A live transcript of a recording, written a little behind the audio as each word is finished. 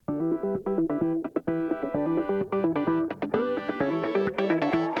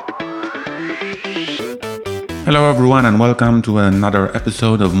Hello everyone and welcome to another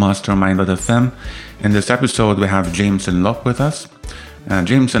episode of Mastermind.fm. In this episode we have Jameson Lopp with us.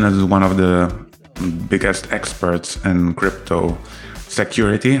 Jameson is one of the biggest experts in crypto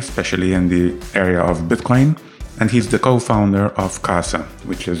security, especially in the area of Bitcoin. And he's the co-founder of Casa,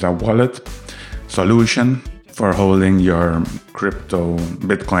 which is a wallet solution for holding your crypto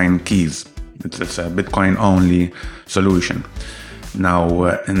Bitcoin keys. It's a Bitcoin only solution. Now,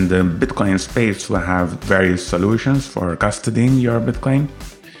 in the Bitcoin space, we have various solutions for custodying your Bitcoin,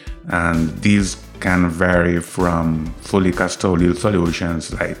 and these can vary from fully custodial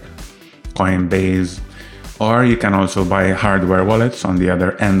solutions like Coinbase, or you can also buy hardware wallets on the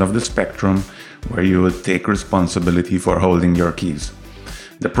other end of the spectrum where you would take responsibility for holding your keys.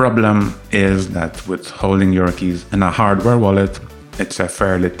 The problem is that with holding your keys in a hardware wallet, it's a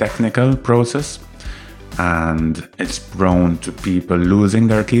fairly technical process, and it's prone to people losing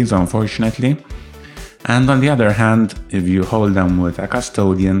their keys, unfortunately. And on the other hand, if you hold them with a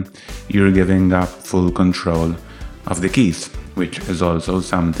custodian, you're giving up full control of the keys, which is also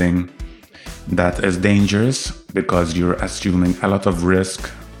something that is dangerous because you're assuming a lot of risk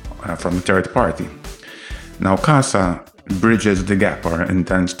from a third party. Now, Casa bridges the gap, or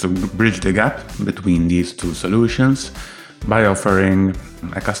intends to bridge the gap between these two solutions by offering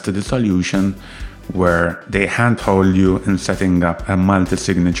a custody solution where they handhold you in setting up a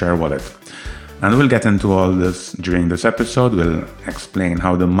multi-signature wallet. And we'll get into all this during this episode. We'll explain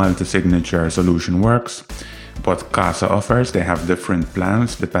how the multi-signature solution works, what Casa offers. They have different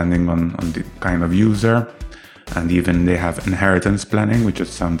plans depending on the kind of user, and even they have inheritance planning, which is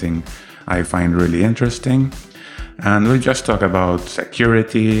something I find really interesting. And we'll just talk about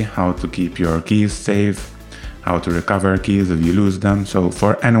security, how to keep your keys safe, how to recover keys if you lose them. So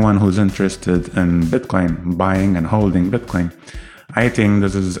for anyone who's interested in Bitcoin, buying and holding Bitcoin, I think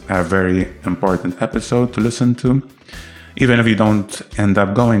this is a very important episode to listen to. Even if you don't end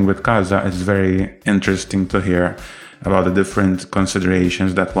up going with Casa, it's very interesting to hear about the different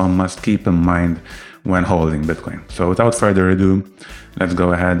considerations that one must keep in mind when holding Bitcoin. So without further ado, let's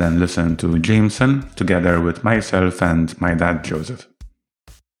go ahead and listen to Jameson together with myself and my dad, Joseph.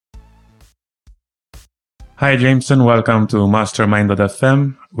 Hi, Jameson. Welcome to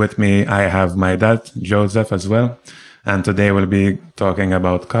Mastermind.fm. With me, I have my dad, Joseph, as well. And today we'll be talking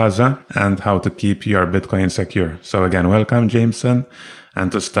about Casa and how to keep your Bitcoin secure. So again, welcome, Jameson.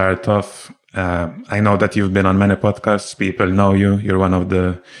 And to start off, I know that you've been on many podcasts. People know you. You're one of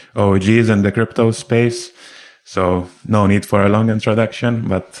the OGs in the crypto space. So no need for a long introduction,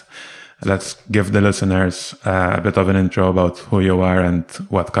 but let's give the listeners a bit of an intro about who you are and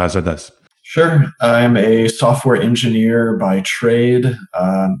what Casa does. Sure. I'm a software engineer by trade.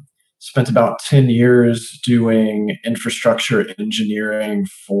 Spent about 10 years doing infrastructure engineering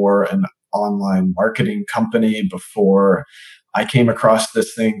for an online marketing company before I came across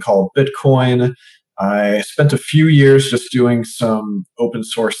this thing called Bitcoin. I spent a few years just doing some open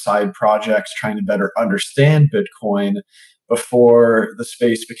source side projects trying to better understand Bitcoin before the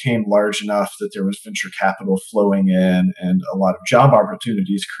space became large enough that there was venture capital flowing in and a lot of job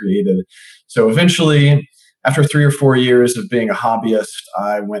opportunities created. So eventually, after 3 or 4 years of being a hobbyist,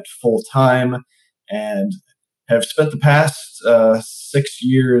 I went full time and have spent the past 6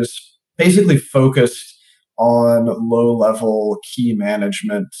 years basically focused on low-level key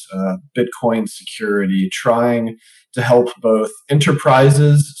management, Bitcoin security, trying to help both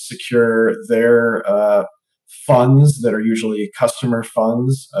enterprises secure their funds that are usually customer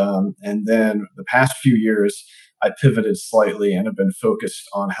funds. And then the past few years, I pivoted slightly and have been focused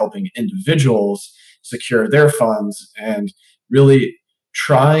on helping individuals secure their funds and really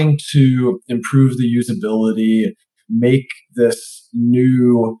trying to improve the usability, make this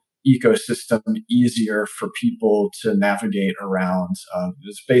new ecosystem easier for people to navigate around.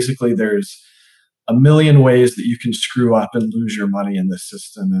 Basically, there's a million ways that you can screw up and lose your money in this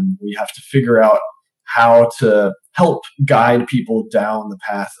system, and we have to figure out how to help guide people down the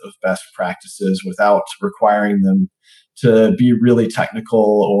path of best practices without requiring them to be really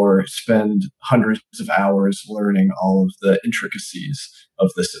technical or spend hundreds of hours learning all of the intricacies of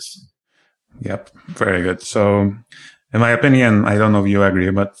the system. Yep, very good. So in my opinion, I don't know if you agree,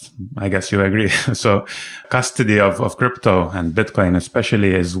 but I guess you agree. So custody of crypto and Bitcoin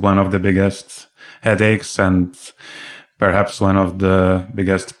especially is one of the biggest headaches and perhaps one of the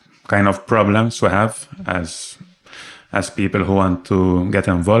biggest kind of problems we have as people who want to get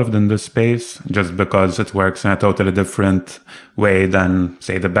involved in this space, just because it works in a totally different way than,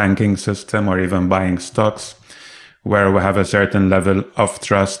 say, the banking system or even buying stocks, where we have a certain level of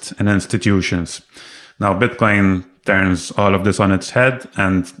trust in institutions. Now, Bitcoin turns all of this on its head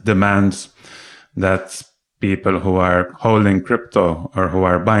and demands that people who are holding crypto or who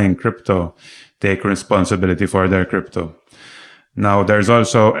are buying crypto take responsibility for their crypto. Now, there's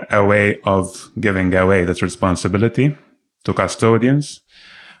also a way of giving away this responsibility to custodians,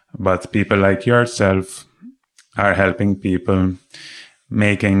 but people like yourself are helping people,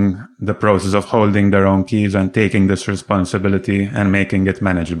 making the process of holding their own keys and taking this responsibility and making it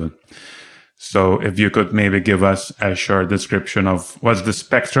manageable. So if you could maybe give us a short description of what's the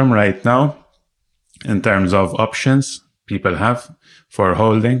spectrum right now in terms of options people have for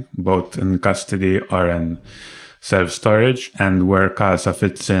holding, both in custody or in self-storage, and where Casa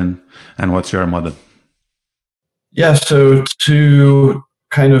fits in, and what's your model? Yeah, so to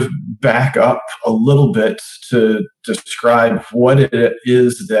kind of back up a little bit to describe what it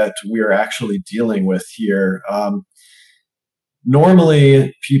is that we're actually dealing with here.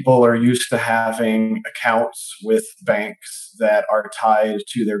 Normally, people are used to having accounts with banks that are tied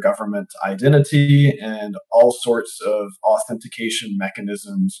to their government identity, and all sorts of authentication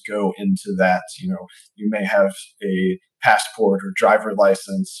mechanisms go into that. You may have a passport or driver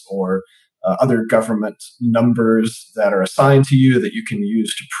license or other government numbers that are assigned to you that you can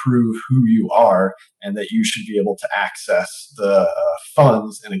use to prove who you are and that you should be able to access the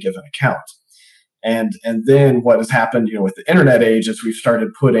funds in a given account. And then what has happened, with the internet age is we've started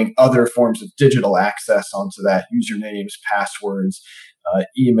putting other forms of digital access onto that: usernames, passwords,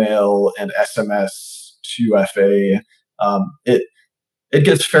 email, and SMS, 2FA. It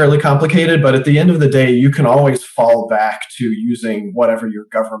gets fairly complicated, but at the end of the day, you can always fall back to using whatever your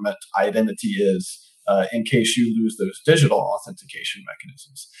government identity is in case you lose those digital authentication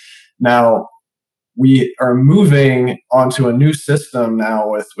mechanisms. Now, we are moving onto a new system now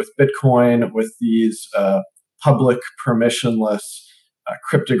with Bitcoin, with these public permissionless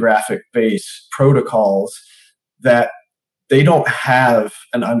cryptographic based protocols that they don't have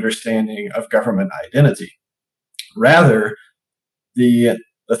an understanding of government identity. Rather, the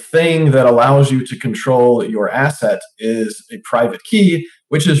thing that allows you to control your asset is a private key,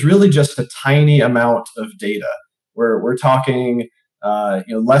 which is really just a tiny amount of data. We're talking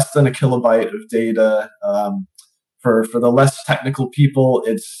less than a kilobyte of data. For the less technical people,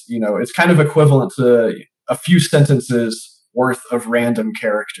 it's kind of equivalent to a few sentences worth of random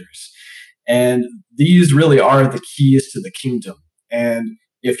characters. And these really are the keys to the kingdom. And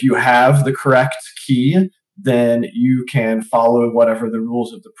if you have the correct key, then you can follow whatever the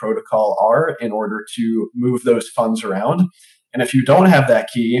rules of the protocol are in order to move those funds around. And if you don't have that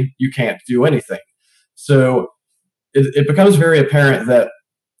key, you can't do anything. So it becomes very apparent that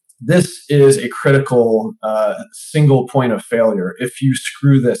this is a critical single point of failure. If you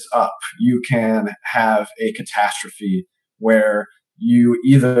screw this up, you can have a catastrophe where you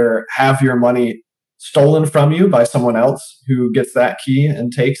either have your money stolen from you by someone else who gets that key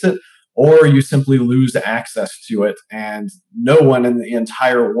and takes it, or you simply lose access to it and no one in the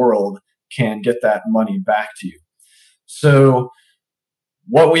entire world can get that money back to you. So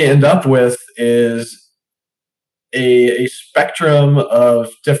what we end up with is a spectrum of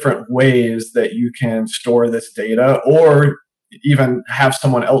different ways that you can store this data, or even have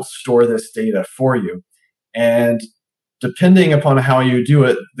someone else store this data for you. And depending upon how you do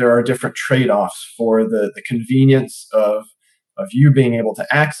it, there are different trade-offs for the convenience of you being able to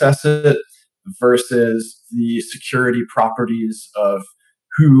access it versus the security properties of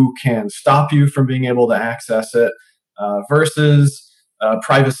who can stop you from being able to access it versus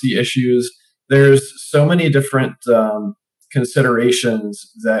privacy issues. There's so many different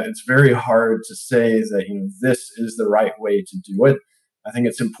considerations that it's very hard to say that this is the right way to do it. I think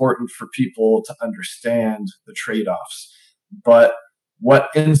it's important for people to understand the trade-offs. But what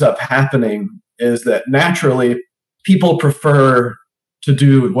ends up happening is that naturally people prefer to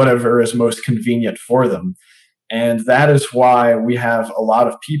do whatever is most convenient for them. And that is why we have a lot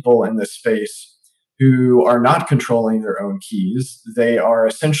of people in this space who are not controlling their own keys. They are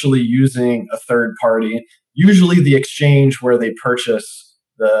essentially using a third party, usually the exchange where they purchase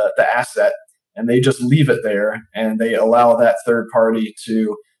the asset, and they just leave it there and they allow that third party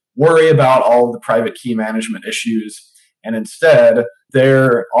to worry about all of the private key management issues. And instead,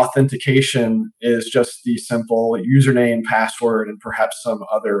 their authentication is just the simple username, password, and perhaps some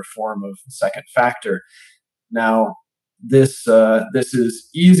other form of second factor. Now, this is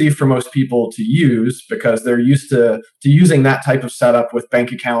easy for most people to use because they're used to using that type of setup with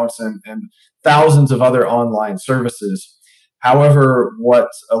bank accounts and thousands of other online services. However, what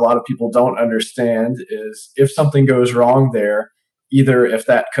a lot of people don't understand is if something goes wrong there, either if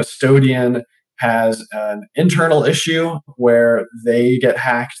that custodian has an internal issue where they get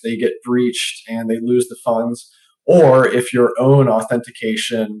hacked, they get breached, and they lose the funds, or if your own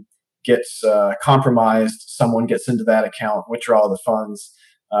authentication gets compromised, someone gets into that account, withdraw the funds,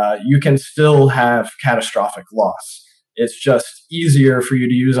 you can still have catastrophic loss. It's just easier for you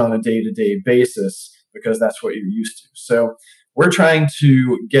to use on a day-to-day basis because that's what you're used to. So we're trying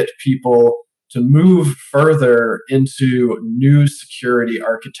to get people to move further into new security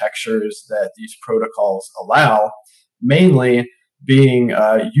architectures that these protocols allow, mainly being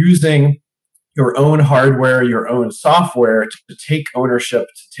using your own hardware, your own software to take ownership,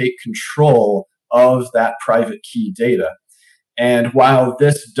 to take control of that private key data. And while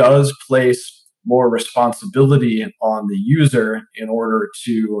this does place more responsibility on the user in order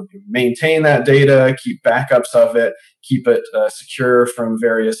to maintain that data, keep backups of it, keep it secure from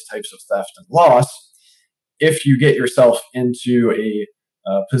various types of theft and loss, if you get yourself into a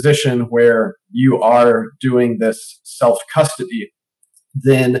position where you are doing this self-custody,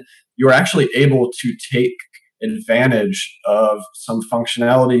 then you're actually able to take advantage of some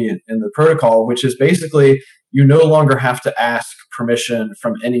functionality in the protocol, which is basically you no longer have to ask permission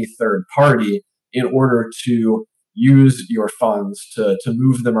from any third party in order to use your funds to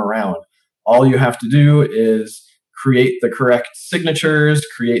move them around. All you have to do is create the correct signatures,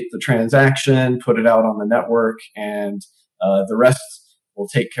 create the transaction, put it out on the network, and the rest will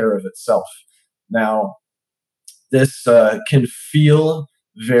take care of itself. Now, this can feel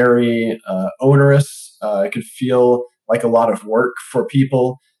very onerous. It can feel like a lot of work for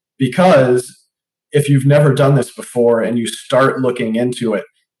people because if you've never done this before and you start looking into it,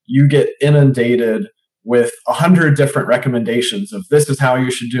 you get inundated with 100 different recommendations of this is how you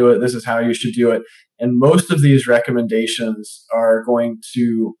should do it, this is how you should do it. And most of these recommendations are going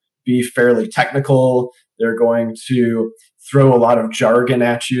to be fairly technical. They're going to throw a lot of jargon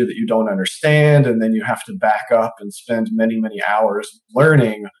at you that you don't understand, and then you have to back up and spend many, many hours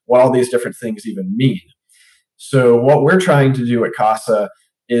learning what all these different things even mean. So what we're trying to do at Casa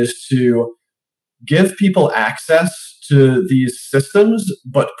is to give people access to these systems,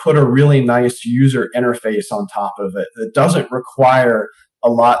 but put a really nice user interface on top of it that doesn't require a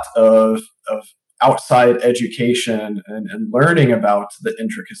lot of outside education and learning about the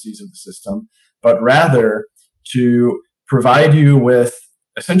intricacies of the system, but rather to provide you with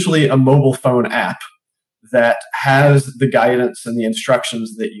essentially a mobile phone app that has the guidance and the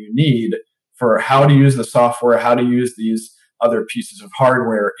instructions that you need for how to use the software, how to use these other pieces of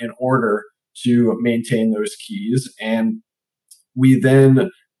hardware in order to maintain those keys. And we then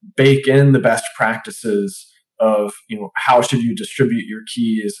bake in the best practices of, how should you distribute your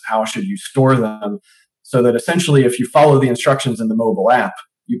keys? How should you store them? So that essentially, if you follow the instructions in the mobile app,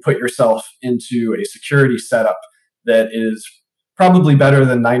 you put yourself into a security setup that is probably better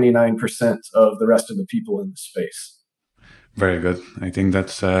than 99% of the rest of the people in the space. Very good. I think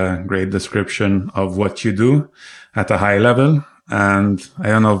that's a great description of what you do at a high level. And I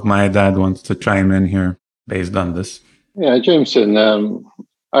don't know if my dad wants to chime in here based on this. Yeah, Jameson,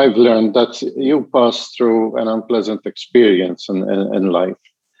 I've learned that you passed through an unpleasant experience in life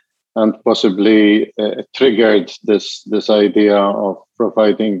and possibly triggered this idea of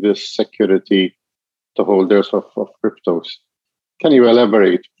providing this security to holders of cryptos. Can you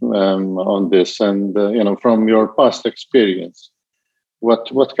elaborate on this? And from your past experience, what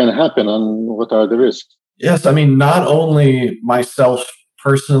can happen and what are the risks? Yes, I mean, not only myself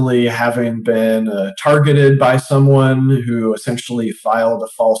personally having been targeted by someone who essentially filed a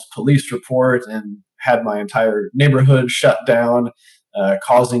false police report and had my entire neighborhood shut down,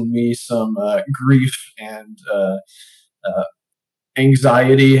 causing me some grief and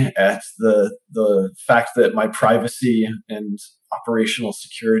anxiety at the fact that my privacy and operational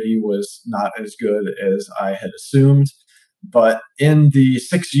security was not as good as I had assumed. But in the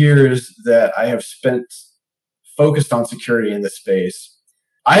 6 years that I have spent focused on security in this space,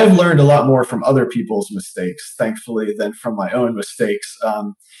 I have learned a lot more from other people's mistakes, thankfully, than from my own mistakes.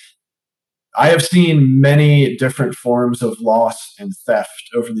 I have seen many different forms of loss and theft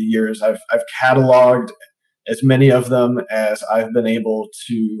over the years. I've cataloged as many of them as I've been able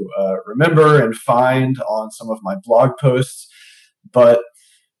to remember and find on some of my blog posts. But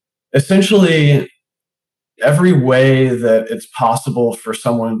essentially, every way that it's possible for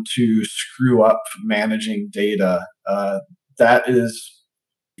someone to screw up managing data,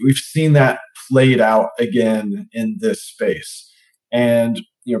 we've seen that played out again in this space. And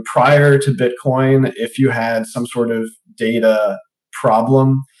prior to Bitcoin, if you had some sort of data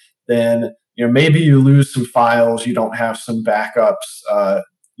problem, then maybe you lose some files, you don't have some backups.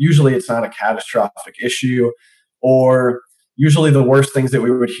 Usually it's not a catastrophic issue, or usually the worst things that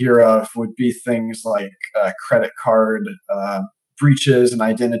we would hear of would be things like credit card breaches and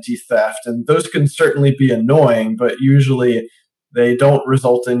identity theft. And those can certainly be annoying, but usually they don't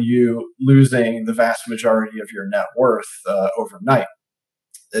result in you losing the vast majority of your net worth overnight.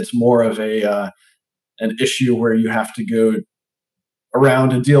 It's more of an issue where you have to go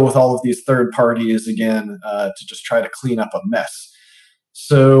around and deal with all of these third parties again to just try to clean up a mess.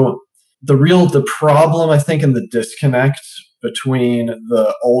 So the problem, I think, in the disconnect between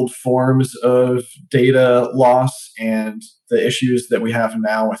the old forms of data loss and the issues that we have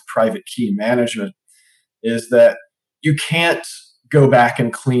now with private key management is that you can't go back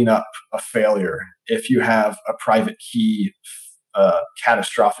and clean up a failure if you have a private key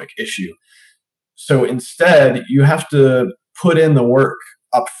catastrophic issue. So instead, you have to put in the work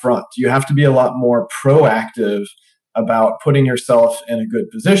up front. You have to be a lot more proactive about putting yourself in a good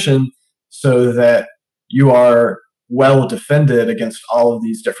position so that you are well defended against all of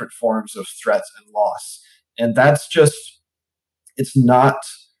these different forms of threats and loss. And that's just, it's not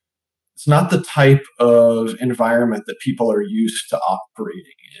the type of environment that people are used to operating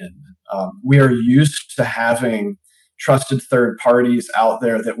in. We are used to having trusted third parties out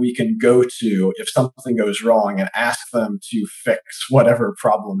there that we can go to if something goes wrong and ask them to fix whatever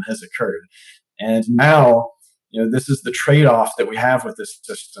problem has occurred. And now, this is the trade-off that we have with this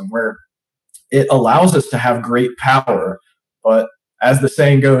system, where it allows us to have great power, but as the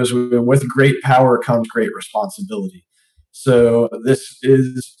saying goes, with great power comes great responsibility. So this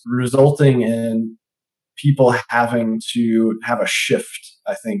is resulting in people having to have a shift,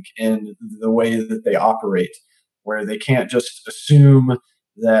 I think, in the way that they operate, where they can't just assume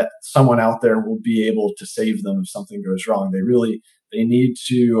that someone out there will be able to save them if something goes wrong. They need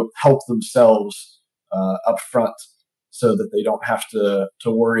to help themselves up front so that they don't have to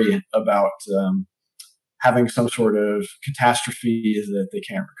worry about having some sort of catastrophe that they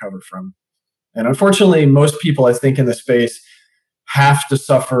can't recover from. And unfortunately, most people, I think, in the space have to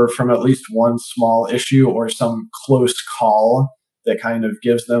suffer from at least one small issue or some close call that kind of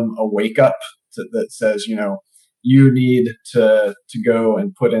gives them a wake up that says, you need to go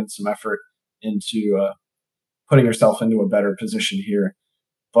and put in some effort into putting yourself into a better position here.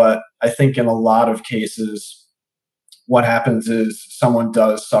 But I think in a lot of cases, what happens is someone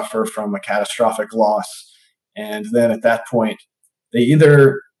does suffer from a catastrophic loss. And then at that point, they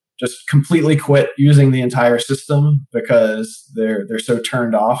either just completely quit using the entire system because they're so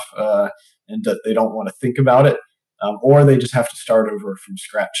turned off and that they don't want to think about it, or they just have to start over from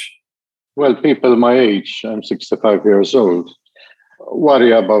scratch. Well, people my age, I'm 65 years old,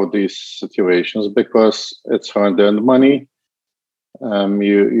 worry about these situations because it's hard-earned money.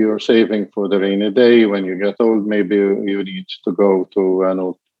 You're saving for the rainy day. When you get old, maybe you need to go to an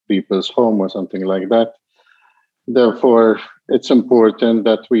old people's home or something like that. Therefore, it's important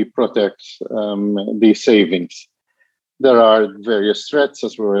that we protect these savings. There are various threats,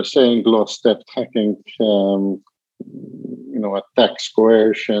 as we were saying: lost debt, hacking, attacks,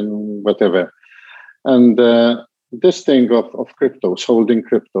 coercion, whatever. And this thing of cryptos, holding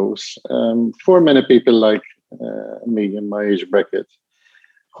cryptos, for many people like me in my age bracket,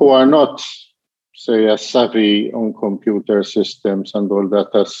 who are not, say, as savvy on computer systems and all that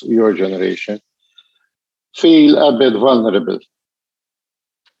as your generation, feel a bit vulnerable.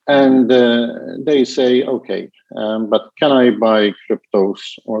 And they say, okay, but can I buy cryptos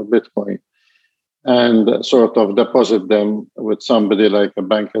or Bitcoin and sort of deposit them with somebody like a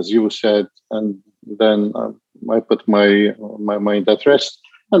bank, as you said, and then I put my mind at rest,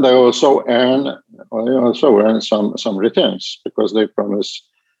 and I also earn some returns because they promise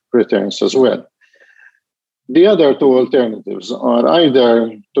returns as well. The other two alternatives are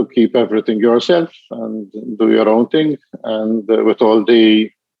either to keep everything yourself and do your own thing, and with all the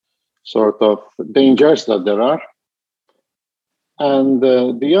sort of dangers that there are. And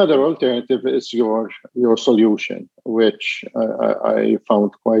the other alternative is your solution, which I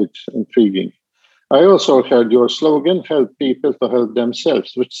found quite intriguing. I also heard your slogan, help people to help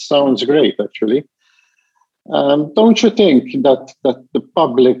themselves, which sounds great, actually. Don't you think that the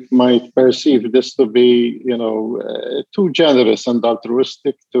public might perceive this to be, too generous and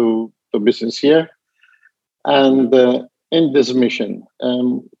altruistic to be sincere? And in this mission,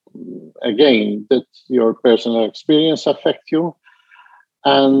 again, did your personal experience affect you?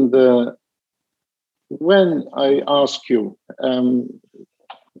 And when I ask you,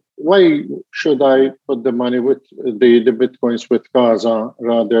 why should I put the money with the Bitcoins with Gaza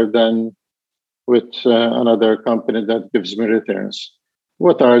rather than with another company that gives me returns?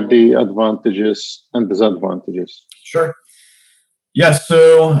 What are the advantages and disadvantages? Sure. Yeah,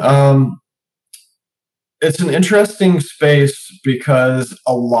 so it's an interesting space because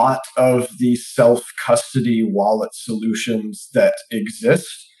a lot of the self-custody wallet solutions that exist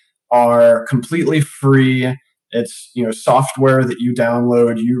are completely free It's, software that you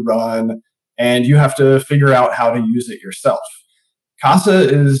download, you run, and you have to figure out how to use it yourself. Casa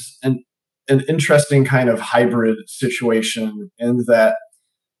is an interesting kind of hybrid situation in that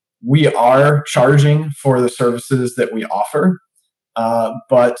we are charging for the services that we offer,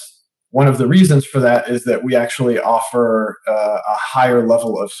 but one of the reasons for that is that we actually offer a higher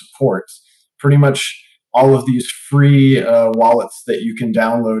level of support. Pretty much all of these free wallets that you can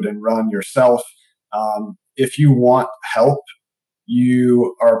download and run yourself. If you want help,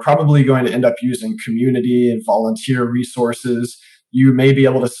 you are probably going to end up using community and volunteer resources. You may be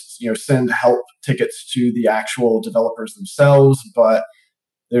able to, send help tickets to the actual developers themselves, but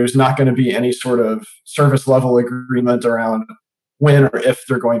there's not going to be any sort of service level agreement around when or if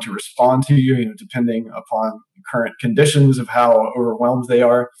they're going to respond to you, depending upon the current conditions of how overwhelmed they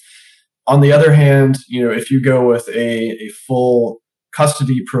are. On the other hand, if you go with a full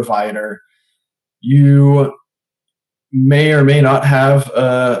custody provider, you may or may not have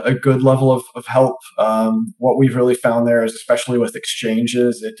a good level of help. What we've really found there is, especially with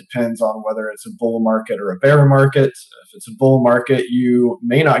exchanges, it depends on whether it's a bull market or a bear market. If it's a bull market, you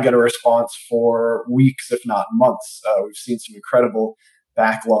may not get a response for weeks, if not months. We've seen some incredible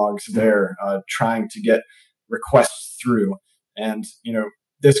backlogs there trying to get requests through. And,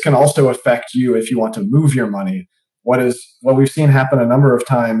 this can also affect you if you want to move your money. What we've seen happen a number of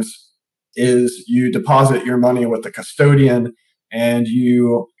times is you deposit your money with the custodian and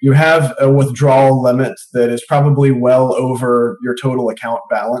you have a withdrawal limit that is probably well over your total account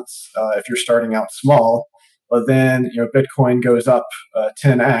balance if you're starting out small. But then Bitcoin goes up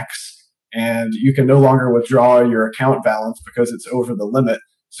 10x and you can no longer withdraw your account balance because it's over the limit.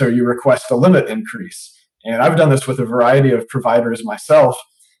 So you request a limit increase. And I've done this with a variety of providers myself.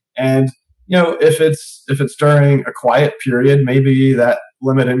 And if it's during a quiet period, maybe that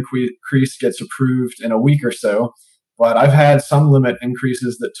limit increase gets approved in a week or so. But I've had some limit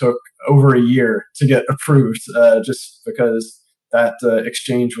increases that took over a year to get approved, just because that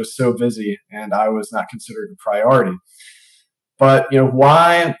exchange was so busy and I was not considered a priority. But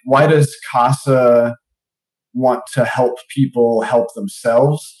why does Casa want to help people help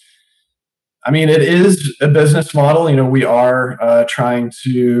themselves? I mean, it is a business model. We are trying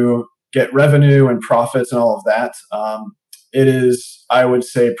to get revenue and profits and all of that. It is, I would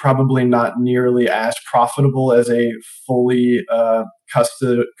say, probably not nearly as profitable as a fully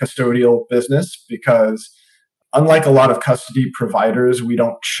custodial business because unlike a lot of custody providers, we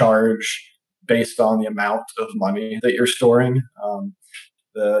don't charge based on the amount of money that you're storing.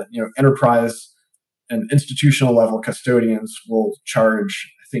 The enterprise and institutional level custodians will charge,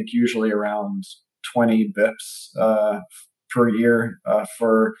 I think, usually around 20 bips per year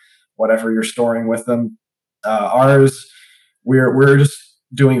for whatever you're storing with them. Ours, we're just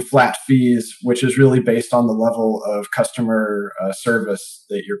doing flat fees, which is really based on the level of customer service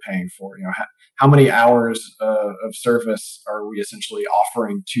that you're paying for. How many hours of service are we essentially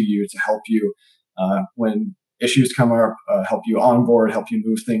offering to you to help you when issues come up, help you onboard, help you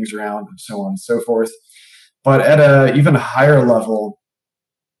move things around, and so on and so forth. But at an even higher level,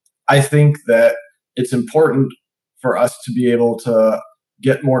 I think that it's important for us to be able to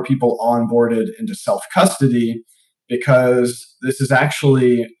get more people onboarded into self-custody because this is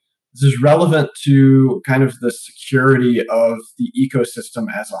relevant to kind of the security of the ecosystem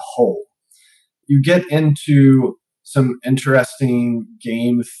as a whole. You get into some interesting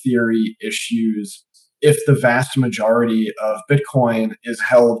game theory issues if the vast majority of Bitcoin is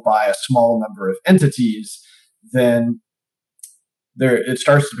held by a small number of entities, then it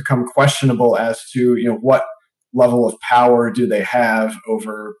starts to become questionable as to what level of power do they have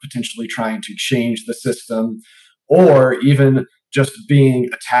over potentially trying to change the system or even just being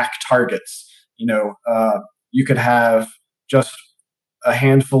attack targets. You could have just a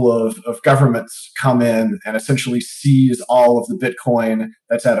handful of governments come in and essentially seize all of the Bitcoin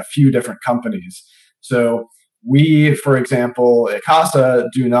that's at a few different companies. So we, for example, at Casa,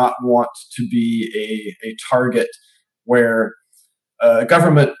 do not want to be a target where a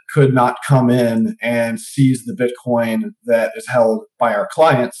government could not come in and seize the Bitcoin that is held by our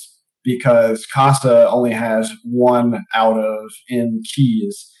clients because Casa only has 1 out of N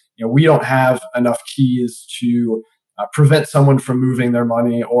keys. We don't have enough keys to prevent someone from moving their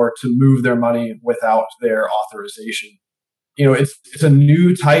money or to move their money without their authorization. It's a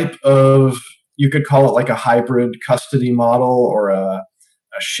new type of, you could call it like a hybrid custody model or a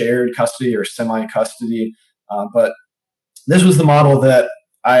shared custody or semi-custody. But this was the model that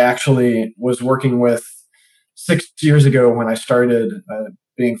I actually was working with 6 years ago when I started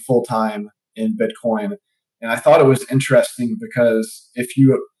being full-time in Bitcoin. And I thought it was interesting because if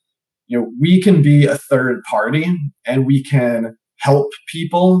you we can be a third party and we can help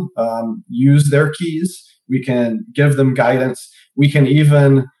people use their keys. We can give them guidance. We can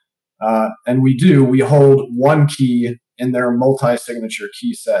even, and we hold one key in their multi-signature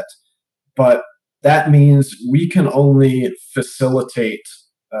key set. But that means we can only facilitate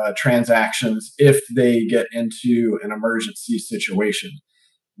transactions if they get into an emergency situation.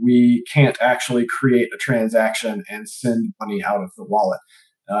 We can't actually create a transaction and send money out of the wallet.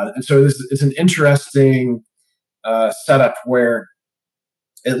 And so this is an interesting setup where,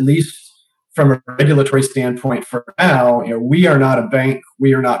 at least from a regulatory standpoint for now, we are not a bank.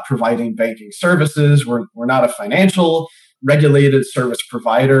 We are not providing banking services. We're not a financial regulated service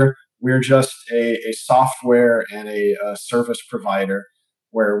provider. We're just a software and a service provider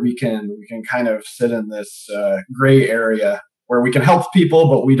where we can kind of sit in this gray area where we can help people,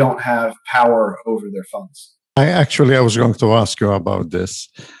 but we don't have power over their funds. I was going to ask you about this.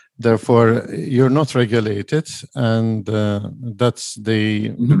 Therefore, you're not regulated, and that's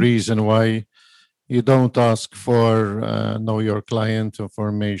the reason why you don't ask for know your client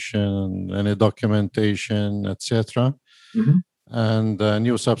information, any documentation, etc. And a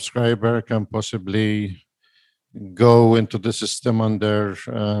new subscriber can possibly go into the system under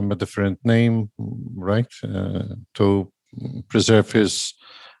a different name, right, to preserve his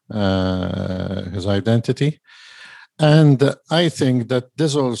identity. And I think that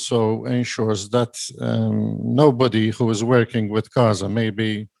this also ensures that nobody who is working with Casa,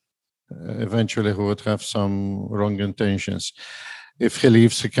 maybe eventually who would have some wrong intentions, if he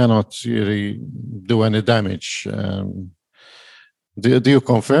leaves, he cannot really do any damage. Do you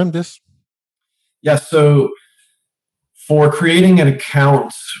confirm this? Yes. So for creating an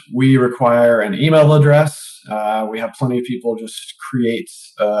account, we require an email address. We have plenty of people just create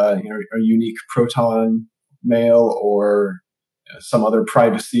a unique Proton mail or some other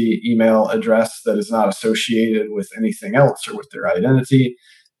privacy email address that is not associated with anything else or with their identity.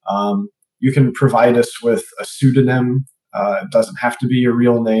 You can provide us with a pseudonym. It doesn't have to be your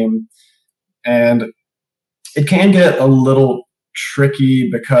real name. And it can get a little tricky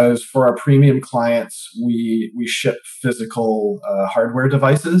because for our premium clients, we ship physical hardware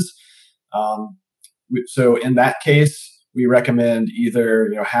devices. So in that case, we recommend either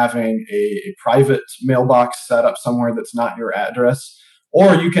having a private mailbox set up somewhere that's not your address,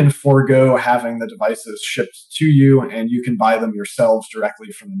 or you can forego having the devices shipped to you and you can buy them yourselves directly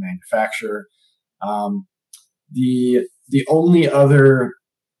from the manufacturer. The only other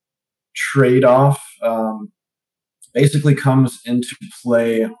trade-off basically comes into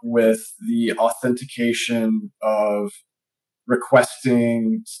play with the authentication of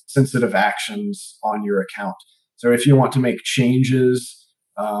requesting sensitive actions on your account. So if you want to make changes,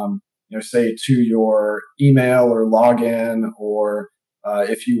 say to your email or login, or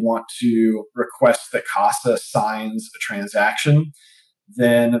if you want to request that Casa signs a transaction,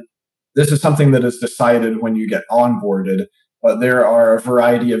 then this is something that is decided when you get onboarded. But there are a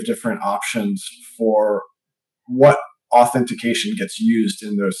variety of different options for what authentication gets used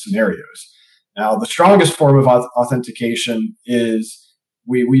in those scenarios. Now, the strongest form of authentication is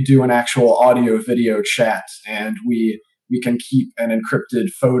we do an actual audio-video chat, and we can keep an encrypted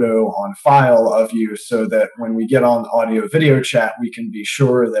photo on file of you so that when we get on audio-video chat, we can be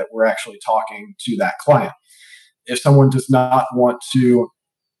sure that we're actually talking to that client. If someone does not want to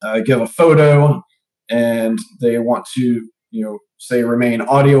give a photo and they want to, say remain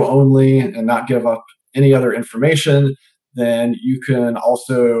audio only and not give up any other information, then you can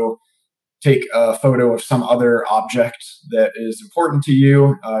also take a photo of some other object that is important to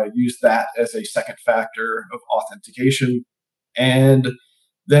you, use that as a second factor of authentication. And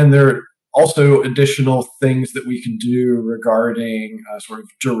then there are also additional things that we can do regarding sort of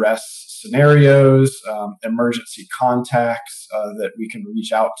duress scenarios, emergency contacts that we can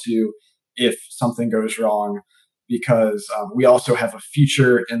reach out to if something goes wrong, because we also have a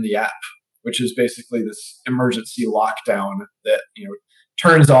feature in the app, which is basically this emergency lockdown that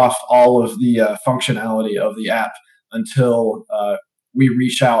turns off all of the functionality of the app until we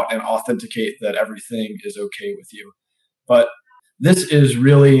reach out and authenticate that everything is okay with you. But this is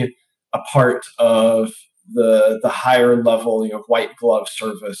really a part of the higher level, white glove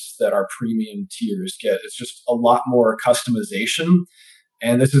service that our premium tiers get. It's just a lot more customization.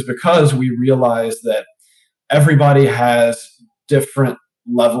 And this is because we realize that everybody has different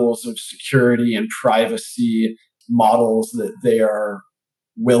levels of security and privacy models that they are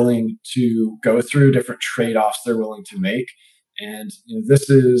willing to go through, different trade-offs they're willing to make. And this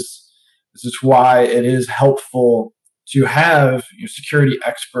is why it is helpful to have security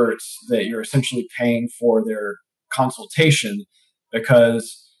experts that you're essentially paying for their consultation,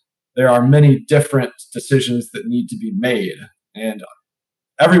 because there are many different decisions that need to be made. And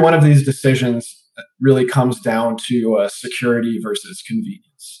every one of these decisions really comes down to security versus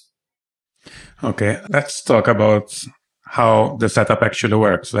convenience. Okay, let's talk about how the setup actually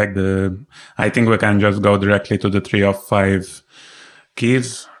works. I think we can just go directly to the 3 of 5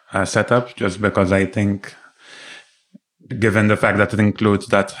 keys setup, just because I think, given the fact that it includes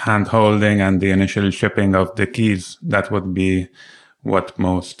that hand holding and the initial shipping of the keys, that would be what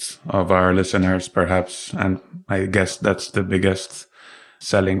most of our listeners perhaps, and I guess that's the biggest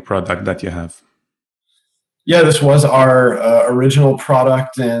selling product that you have. Yeah, this was our original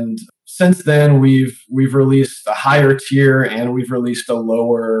product, and since then we've released a higher tier and we've released a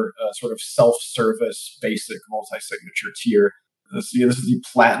lower sort of self-service basic multi-signature tier. This is the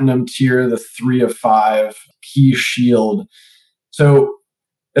platinum tier, the 3 of 5 key shield. So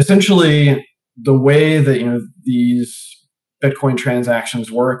essentially, the way that these Bitcoin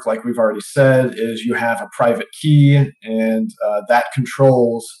transactions work, like we've already said, is you have a private key, and that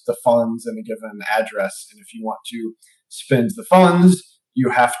controls the funds in a given address. And if you want to spend the funds, you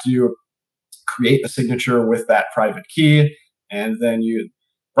have to create a signature with that private key, and then you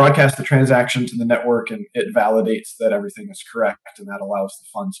broadcast the transaction to the network, and it validates that everything is correct, and that allows the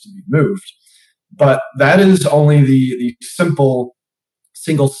funds to be moved. But that is only the simple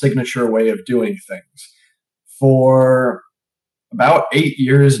single signature way of doing things. For about 8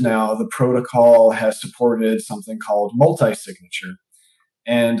 years now, the protocol has supported something called multi-signature.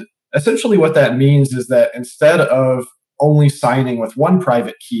 And essentially what that means is that instead of only signing with one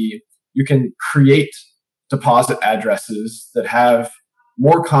private key, you can create deposit addresses that have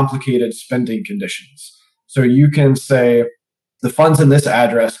more complicated spending conditions. So you can say the funds in this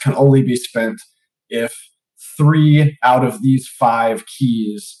address can only be spent if 3 out of these 5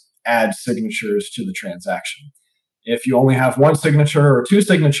 keys add signatures to the transaction. If you only have one signature or 2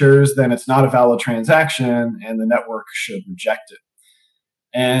 signatures, then it's not a valid transaction and the network should reject it.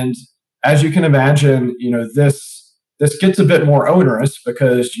 And as you can imagine, this gets a bit more onerous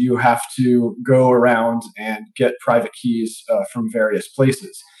because you have to go around and get private keys from various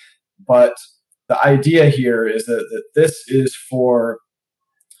places. But the idea here is that this is for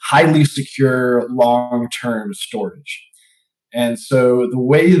highly secure long-term storage. And so the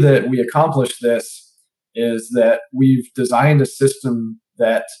way that we accomplish this is that we've designed a system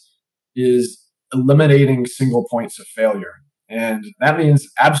that is eliminating single points of failure. And that means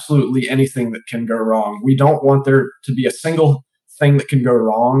absolutely anything that can go wrong. We don't want there to be a single thing that can go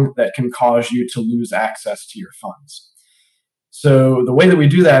wrong that can cause you to lose access to your funds. So the way that we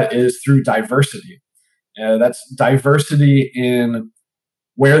do that is through diversity. That's diversity in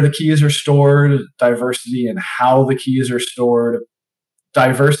where the keys are stored, diversity in how the keys are stored,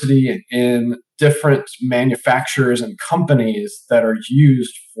 diversity in different manufacturers and companies that are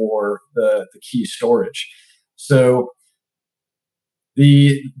used for the key storage. So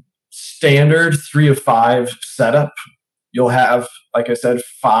the standard 3 of 5 setup, you'll have, like I said,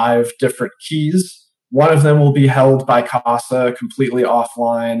 5 different keys. One of them will be held by Casa completely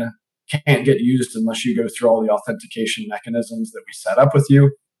offline, can't get used unless you go through all the authentication mechanisms that we set up with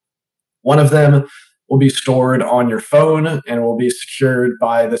you. One of them will be stored on your phone and will be secured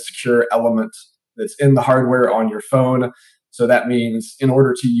by the secure element that's in the hardware on your phone. So that means in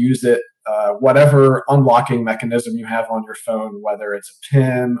order to use it, whatever unlocking mechanism you have on your phone, whether it's a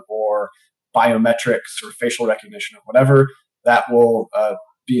PIN or biometrics or facial recognition or whatever, that will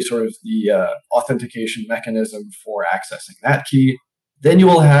be sort of the authentication mechanism for accessing that key. Then you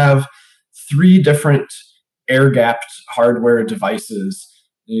will have 3 different air-gapped hardware devices.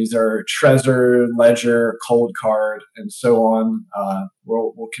 These are Trezor, Ledger, Coldcard, and so on.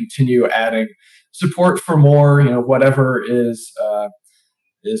 We'll continue adding support for more, whatever is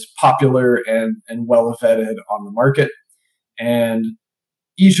popular and well vetted on the market. And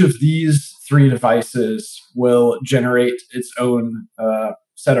each of these 3 devices will generate its own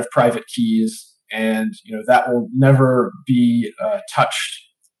set of private keys, and that will never be touched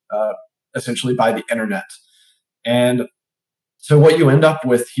essentially by the internet. And so what you end up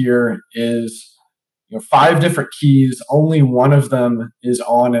with here is 5 different keys. Only one of them is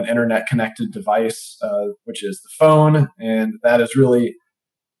on an internet-connected device, which is the phone, and that is really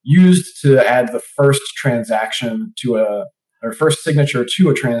used to add the first transaction or first signature to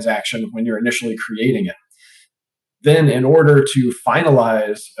a transaction when you're initially creating it. Then, in order to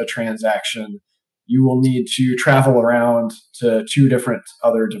finalize a transaction, you will need to travel around to 2 different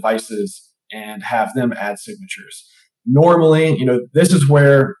other devices and have them add signatures. Normally, this is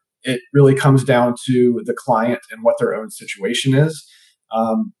where it really comes down to the client and what their own situation is.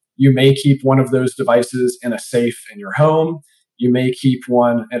 You may keep one of those devices in a safe in your home. You may keep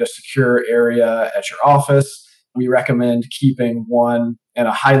one at a secure area at your office. We recommend keeping one in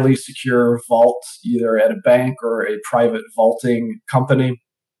a highly secure vault, either at a bank or a private vaulting company.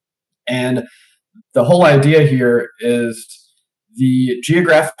 And the whole idea here is the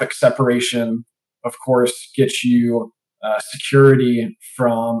geographic separation, of course, gets you security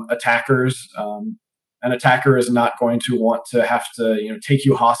from attackers. An attacker is not going to want to have to, take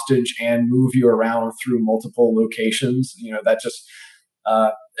you hostage and move you around through multiple locations. That just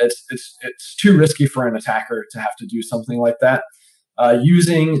it's too risky for an attacker to have to do something like that.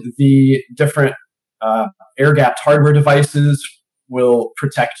 Using the different air-gapped hardware devices will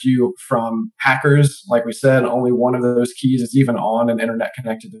protect you from hackers. Like we said, only one of those keys is even on an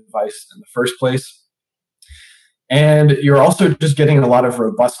internet-connected device in the first place. And you're also just getting a lot of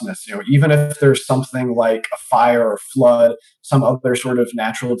robustness. Even if there's something like a fire or flood, some other sort of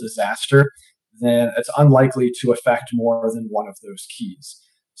natural disaster, then it's unlikely to affect more than one of those keys.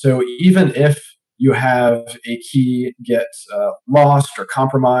 So even if you have a key get lost or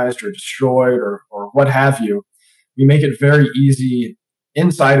compromised or destroyed or what have you, we make it very easy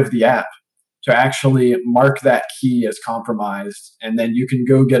inside of the app to actually mark that key as compromised. And then you can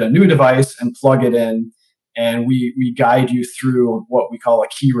go get a new device and plug it in. And we guide you through what we call a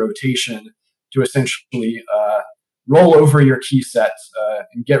key rotation to essentially roll over your key set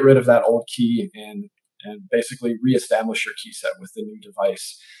and get rid of that old key and basically reestablish your key set with the new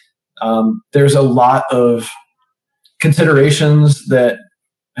device. There's a lot of considerations that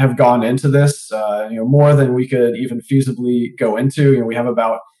have gone into this, more than we could even feasibly go into. We have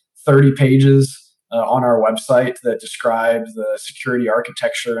about 30 pages on our website that describe the security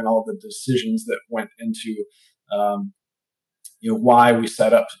architecture and all the decisions that went into, why we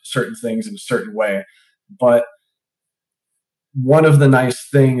set up certain things in a certain way. But one of the nice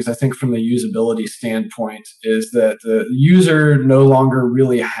things, I think, from the usability standpoint is that the user no longer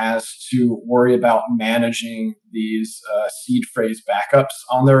really has to worry about managing these seed phrase backups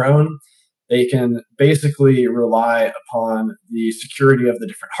on their own. They can basically rely upon the security of the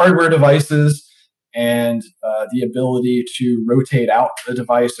different hardware devices and the ability to rotate out the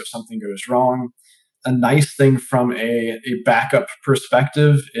device if something goes wrong. A nice thing from a backup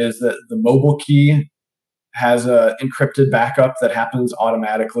perspective is that the mobile key has an encrypted backup that happens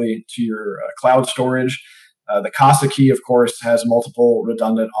automatically to your cloud storage. The Casa key, of course, has multiple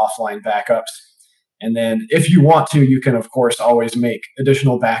redundant offline backups. And then if you want to, you can, of course, always make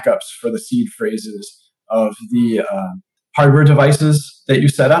additional backups for the seed phrases of the hardware devices that you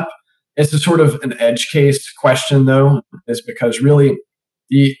set up. It's a sort of an edge case question, though, is because really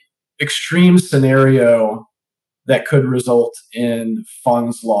the extreme scenario that could result in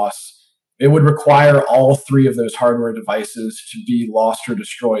funds loss, it would require all three of those hardware devices to be lost or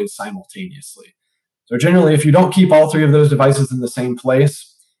destroyed simultaneously. So generally, if you don't keep all three of those devices in the same place,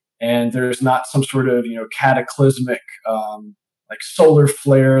 and there's not some sort of cataclysmic like solar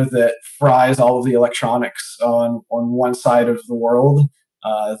flare that fries all of the electronics on one side of the world,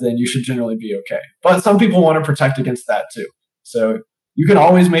 then you should generally be okay. But some people want to protect against that too. So you can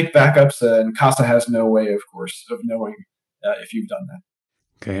always make backups, and Casa has no way, of course, of knowing if you've done that.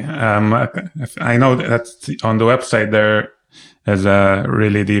 Okay. I know that on the website there is a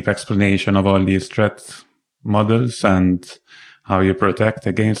really deep explanation of all these threat models and how you protect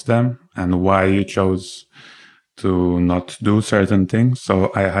against them and why you chose to not do certain things.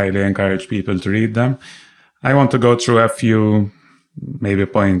 So I highly encourage people to read them. I want to go through a few maybe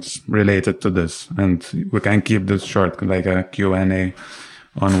points related to this, and we can keep this short, like a Q&A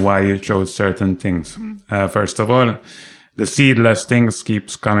on why you chose certain things. First of all, the seedless things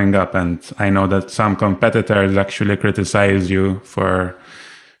keeps coming up, and I know that some competitors actually criticize you for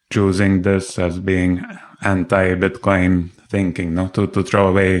choosing this as being anti-Bitcoin thinking, to throw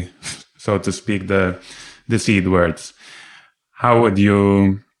away, so to speak, the seed words. How would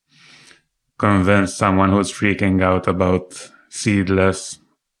you convince someone who's freaking out about seedless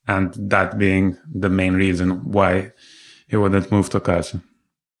and that being the main reason why he wouldn't move to Casa?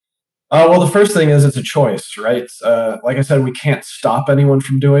 Well, the first thing is it's a choice, right? Like I said, we can't stop anyone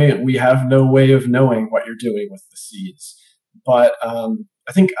from doing it. We have no way of knowing what you're doing with the seeds. But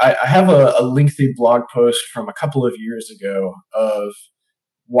I think I have a lengthy blog post from a couple of years ago of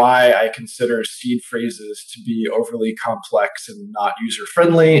why I consider seed phrases to be overly complex and not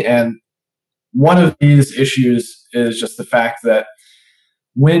user-friendly. And one of these issues is just the fact that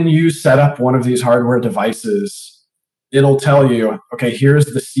when you set up one of these hardware devices, it'll tell you, okay, here's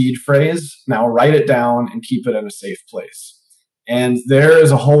the seed phrase. Now write it down and keep it in a safe place. And there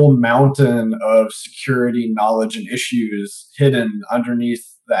is a whole mountain of security knowledge and issues hidden underneath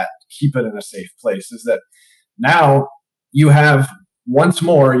that keep it in a safe place. Is that now you have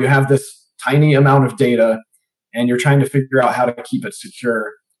this tiny amount of data, and you're trying to figure out how to keep it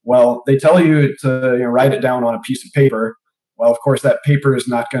secure. Well, they tell you to write it down on a piece of paper. Well, of course, that paper is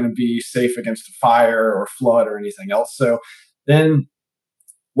not going to be safe against a fire or flood or anything else. So then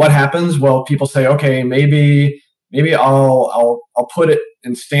what happens? Well, people say, okay, maybe I'll put it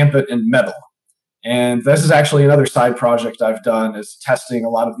and stamp it in metal. And this is actually another side project I've done, is testing a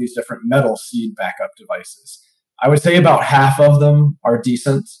lot of these different metal seed backup devices. I would say about half of them are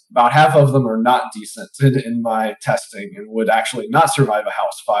decent. About half of them are not decent in my testing and would actually not survive a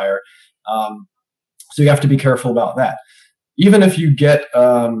house fire. So you have to be careful about that. Even if you get,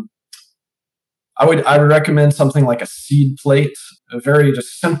 I would recommend something like a seed plate, a very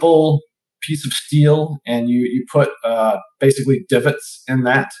just simple piece of steel, and you put basically divots in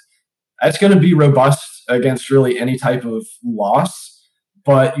that. That's going to be robust against really any type of loss,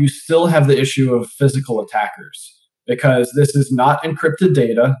 but you still have the issue of physical attackers, because this is not encrypted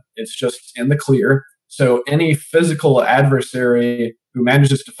data. It's just in the clear. So any physical adversary who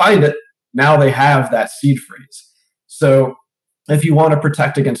manages to find it, now they have that seed phrase. So if you want to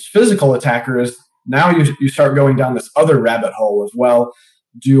protect against physical attackers, now you start going down this other rabbit hole of, well,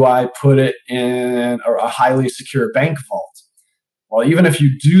 do I put it in a highly secure bank vault? Well, even if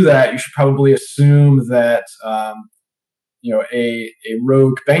you do that, you should probably assume that a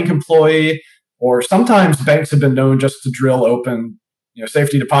rogue bank employee, or sometimes banks have been known just to drill open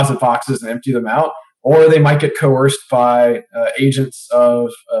safety deposit boxes and empty them out, or they might get coerced by agents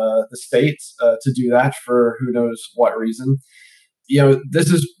of the state to do that for who knows what reason. This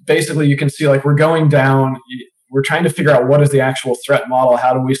is basically, you can see, like, we're going down. We're trying to figure out what is the actual threat model.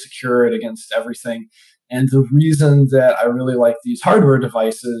 How do we secure it against everything? And the reason that I really like these hardware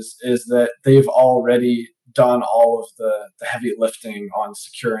devices is that they've already done all of the heavy lifting on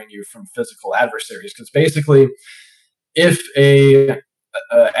securing you from physical adversaries. Because basically, if a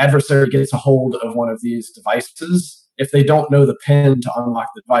adversary gets a hold of one of these devices, if they don't know the PIN to unlock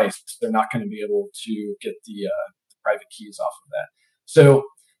the device, they're not going to be able to get the private keys off of that. So,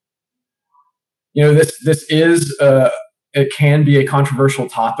 this is it can be a controversial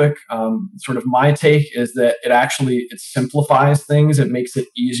topic. Sort of my take is that it simplifies things. It makes it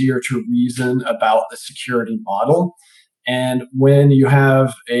easier to reason about the security model. And when you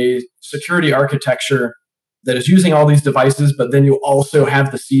have a security architecture that is using all these devices, but then you also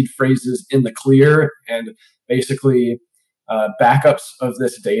have the seed phrases in the clear and basically backups of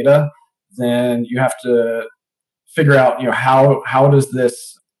this data, then you have to figure out, how does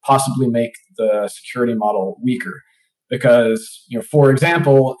this possibly make the security model weaker? Because, for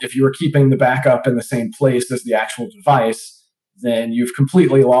example, if you were keeping the backup in the same place as the actual device, then you've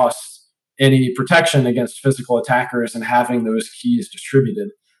completely lost any protection against physical attackers and having those keys distributed.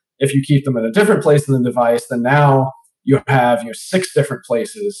 If you keep them in a different place in the device, then now you have 6 different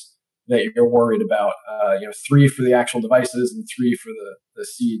places that you're worried about. 3 for the actual devices and 3 for the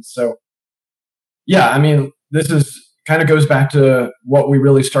seeds. So, yeah, I mean, this is kind of goes back to what we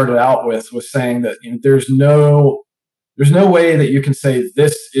really started out with, was saying that there's no way that you can say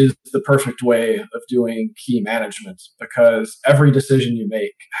this is the perfect way of doing key management, because every decision you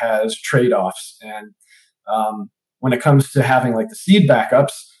make has trade-offs. And when it comes to having like the seed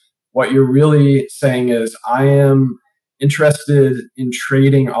backups, what you're really saying is, I am interested in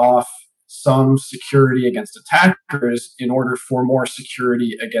trading off some security against attackers in order for more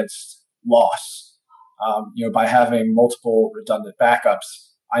security against loss. By having multiple redundant backups,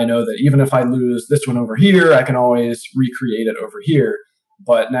 I know that even if I lose this one over here, I can always recreate it over here.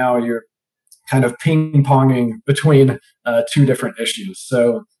 But now you're kind of ping-ponging between 2 different issues.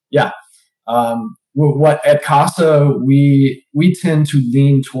 So, yeah. What at Casa, we tend to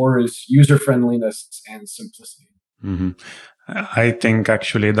lean towards user-friendliness and simplicity. Mm-hmm. I think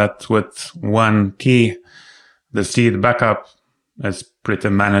actually that with one key, the seed backup is pretty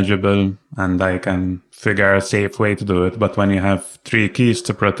manageable and I can figure a safe way to do it. But when you have 3 keys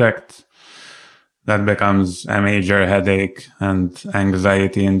to protect, that becomes a major headache and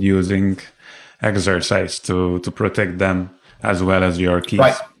anxiety-inducing exercise to protect them as well as your keys.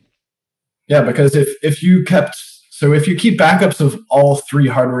 Right. Yeah, because if you keep backups of all 3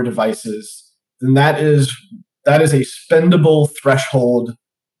 hardware devices, then that is a spendable threshold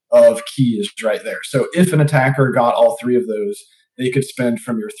of keys right there. So if an attacker got all 3 of those, they could spend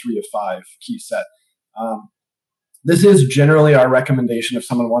from your 3 of 5 key set. This is generally our recommendation if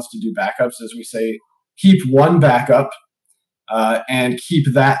someone wants to do backups, is we say keep 1 backup and keep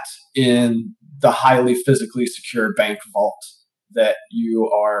that in the highly physically secure bank vault that you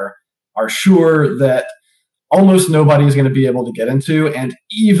are sure that almost nobody is going to be able to get into. And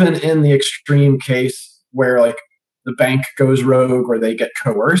even in the extreme case where, like, the bank goes rogue or they get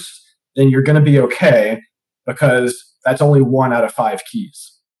coerced, then you're going to be okay because that's only 1 out of 5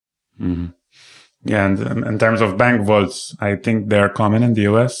 keys. Mm-hmm. Yeah, and in terms of bank vaults, I think they're common in the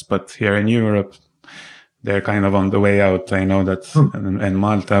US, but here in Europe, they're kind of on the way out. I know that in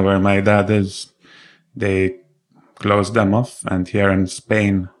Malta, where my dad is, they closed them off. And here in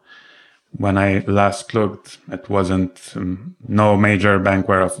Spain, when I last looked, it wasn't, no major bank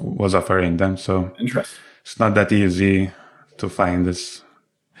was offering them. So Interesting. It's not that easy to find this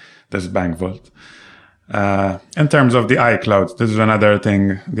bank vault. In terms of the iCloud, this is another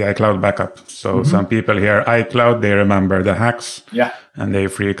thing, the iCloud backup. So some people hear iCloud, they remember the hacks, and they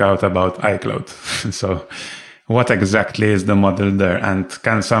freak out about iCloud. So what exactly is the model there? And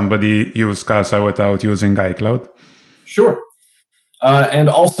can somebody use Casa without using iCloud? Sure. And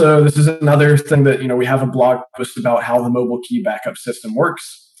also, this is another thing that, we have a blog post about how the mobile key backup system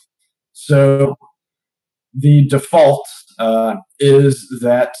works. So the default is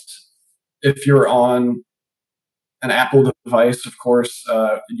that if you're on an Apple device, of course,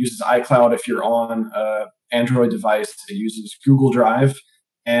 it uses iCloud. If you're on an Android device, it uses Google Drive.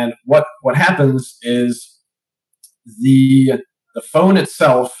 And what happens is the phone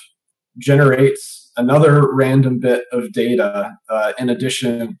itself generates another random bit of data in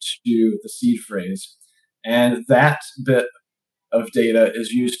addition to the seed phrase. And that bit of data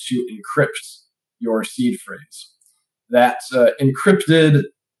is used to encrypt your seed phrase. That encrypted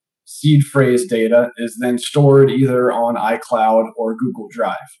seed phrase data is then stored either on iCloud or Google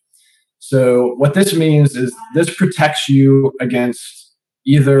Drive. So what this means is this protects you against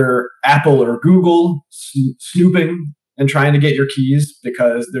either Apple or Google snooping and trying to get your keys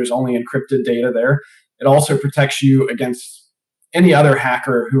because there's only encrypted data there. It also protects you against any other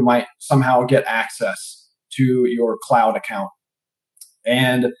hacker who might somehow get access to your cloud account.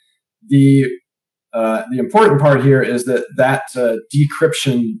 And the important part here is that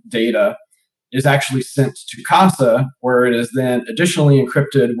decryption data is actually sent to Casa, where it is then additionally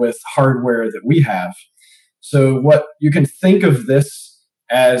encrypted with hardware that we have. So what you can think of this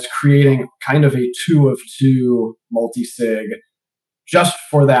as creating kind of a 2 of 2 multi-sig just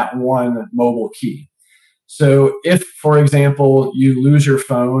for that one mobile key. So if, for example, you lose your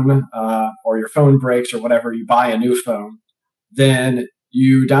phone or your phone breaks or whatever, you buy a new phone, then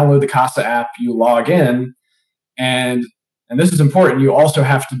you download the Casa app, you log in, and this is important, you also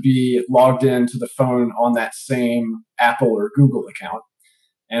have to be logged into the phone on that same Apple or Google account.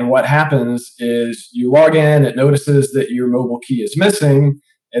 And what happens is you log in, it notices that your mobile key is missing,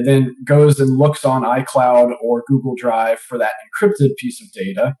 and then goes and looks on iCloud or Google Drive for that encrypted piece of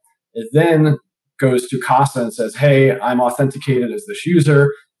data. It then goes to Casa and says, hey, I'm authenticated as this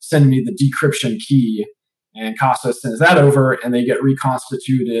user, send me the decryption key. And Casa sends that over, and they get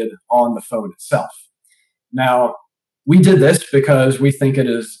reconstituted on the phone itself. Now, we did this because we think it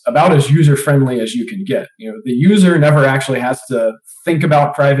is about as user-friendly as you can get. The user never actually has to think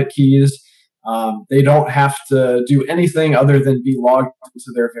about private keys. They don't have to do anything other than be logged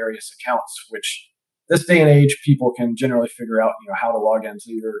into their various accounts, which this day and age, people can generally figure out, how to log into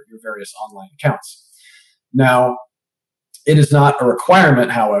your various online accounts. Now, it is not a requirement,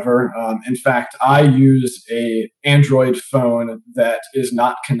 however. In fact, I use an Android phone that is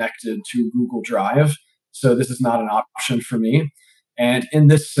not connected to Google Drive, so this is not an option for me. And in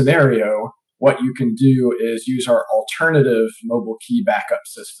this scenario, what you can do is use our alternative mobile key backup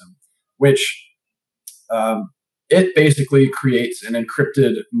system, which it basically creates an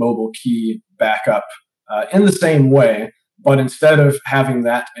encrypted mobile key backup in the same way, but instead of having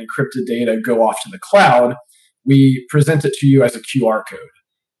that encrypted data go off to the cloud, we present it to you as a QR code.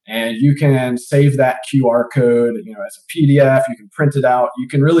 And you can save that QR code, as a PDF, you can print it out, you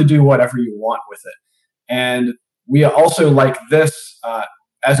can really do whatever you want with it. And we also like this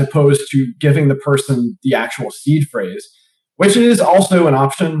as opposed to giving the person the actual seed phrase, which is also an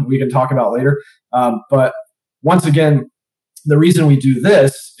option we can talk about later. But once again, the reason we do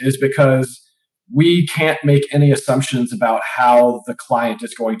this is because we can't make any assumptions about how the client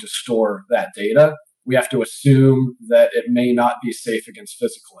is going to store that data. We have to assume that it may not be safe against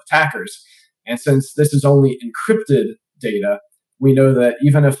physical attackers. And since this is only encrypted data, we know that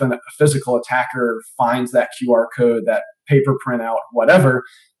even if a physical attacker finds that QR code, that paper printout, whatever,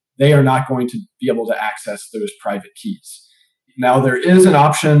 they are not going to be able to access those private keys. Now, there is an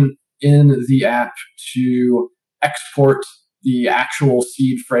option in the app to export the actual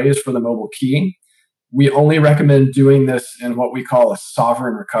seed phrase for the mobile key. We only recommend doing this in what we call a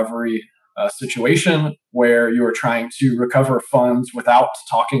sovereign recovery situation, where you are trying to recover funds without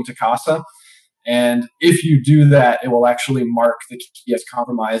talking to Casa. And if you do that, it will actually mark the key as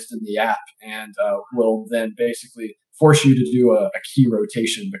compromised in the app and will then basically force you to do a key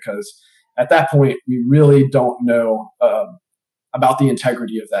rotation, because at that point, we really don't know about the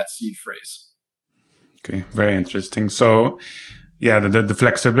integrity of that seed phrase. Okay, very interesting. So, yeah, the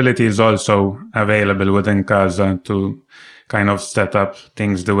flexibility is also available within Casa to kind of set up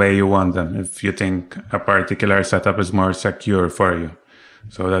things the way you want them if you think a particular setup is more secure for you.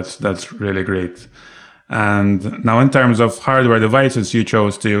 So that's really great. And now in terms of hardware devices, you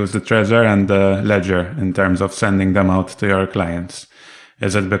chose to use the Trezor and the Ledger in terms of sending them out to your clients.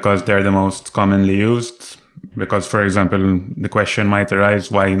 Is it because they're the most commonly used? Because, for example, the question might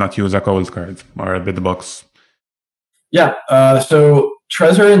arise, why not use a Coldcard or a Bitbox? Yeah, so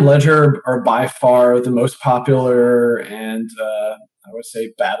Trezor and Ledger are by far the most popular and I would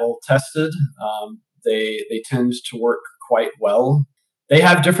say battle tested. They tend to work quite well. They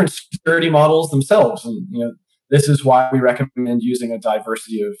have different security models themselves, and this is why we recommend using a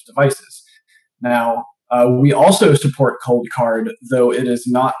diversity of devices. Now, we also support Coldcard, though it is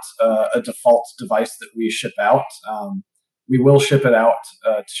not a default device that we ship out. We will ship it out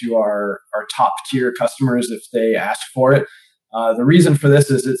to our top tier customers if they ask for it. The reason for this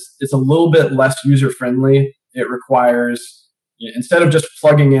is it's a little bit less user friendly. It requires, instead of just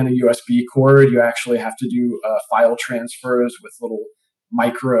plugging in a USB cord, you actually have to do file transfers with little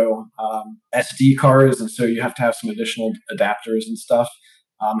micro SD cards, and so you have to have some additional adapters and stuff.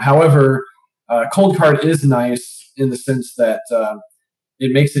 However, Coldcard is nice in the sense that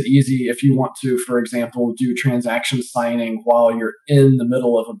it makes it easy if you want to, for example, do transaction signing while you're in the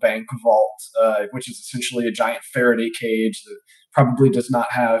middle of a bank vault, which is essentially a giant Faraday cage that probably does not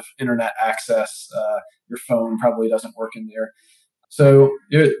have internet access. Your phone probably doesn't work in there. So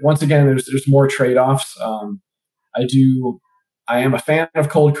once again, there's more trade-offs. I am a fan of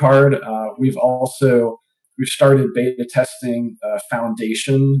Coldcard. We've started beta testing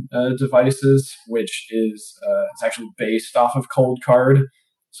Foundation devices, which is it's actually based off of Coldcard.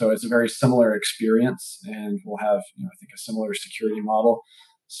 So it's a very similar experience, and we'll have I think a similar security model.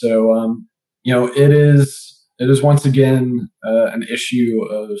 So it is once again an issue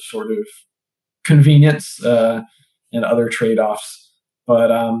of sort of convenience and other trade-offs, but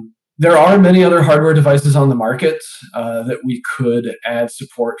there are many other hardware devices on the market that we could add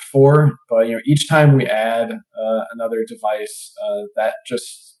support for, but each time we add another device, that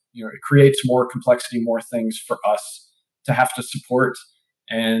just it creates more complexity, more things for us to have to support.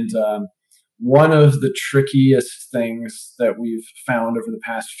 And one of the trickiest things that we've found over the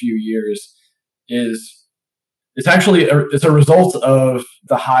past few years is it's a result of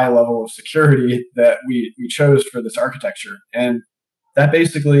the high level of security that we chose for this architecture, and that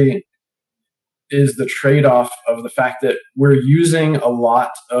basically is the trade-off of the fact that we're using a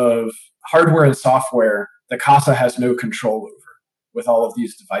lot of hardware and software that Casa has no control over with all of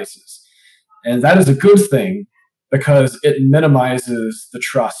these devices. And that is a good thing because it minimizes the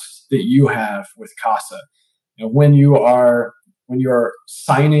trust that you have with Casa. When you are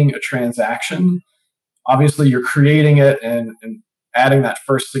signing a transaction, obviously you're creating it and adding that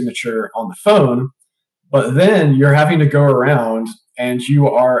first signature on the phone, but then you're having to go around and you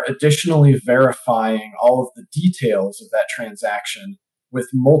are additionally verifying all of the details of that transaction with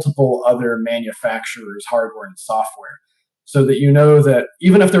multiple other manufacturers' hardware and software, so that that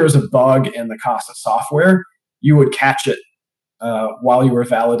even if there was a bug in the Casa software, you would catch it while you were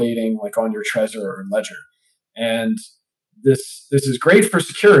validating, like on your Trezor or Ledger. And this is great for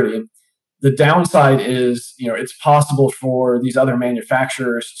security. The downside is, it's possible for these other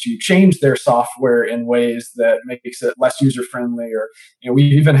manufacturers to change their software in ways that makes it less user-friendly. Or,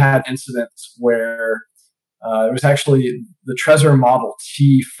 we've even had incidents where it was actually the Trezor Model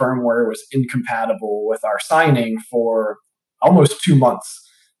T firmware was incompatible with our signing for almost 2 months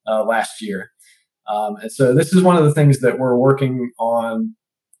last year. And so this is one of the things that we're working on,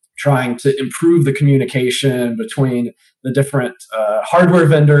 trying to improve the communication between the different hardware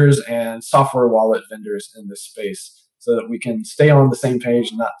vendors and software wallet vendors in this space, so that we can stay on the same page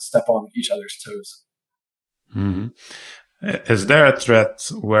and not step on each other's toes. Mm-hmm. Is there a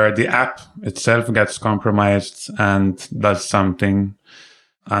threat where the app itself gets compromised and does something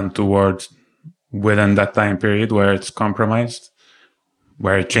untoward within that time period where it's compromised,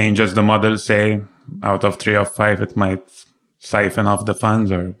 where it changes the model, say, out of 3 or 5, it might siphon off the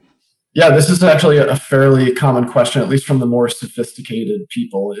funds? Or yeah, this is actually a fairly common question, at least from the more sophisticated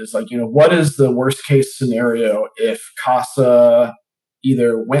people, is like, what is the worst case scenario if Casa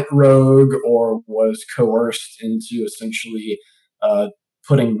either went rogue or was coerced into essentially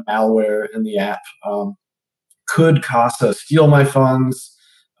putting malware in the app? Could Casa steal my funds?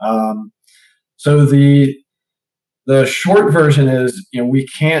 So the short version is, we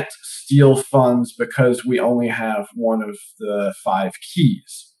can't steal funds because we only have one of the 5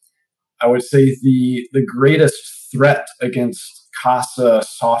 keys. I would say the greatest threat against Casa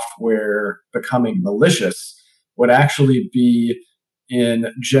software becoming malicious would actually be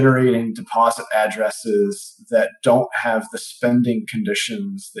in generating deposit addresses that don't have the spending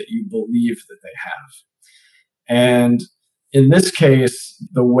conditions that you believe that they have. And in this case,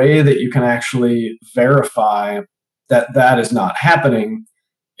 the way that you can actually verify that that is not happening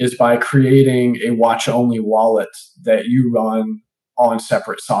is by creating a watch-only wallet that you run on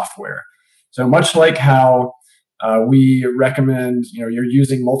separate software. So much like how we recommend, you're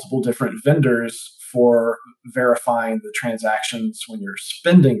using multiple different vendors for verifying the transactions when you're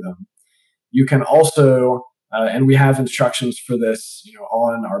spending them, you can also, and we have instructions for this,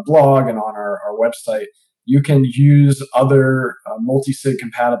 on our blog and on our website, you can use other multi-sig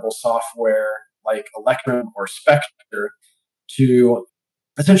compatible software like Electrum or Spectre to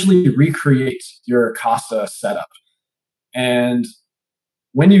essentially recreate your Casa setup. And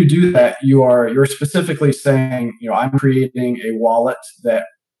when you do that, you're specifically saying, I'm creating a wallet that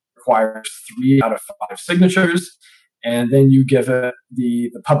requires 3 out of 5 signatures, and then you give it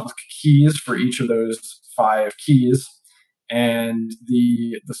the public keys for each of those 5 keys, and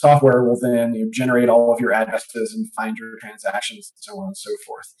the software will then generate all of your addresses and find your transactions and so on and so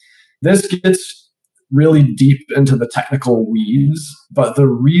forth. This gets really deep into the technical weeds, but the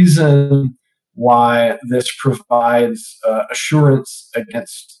reason why this provides assurance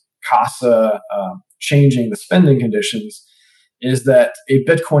against Casa changing the spending conditions is that a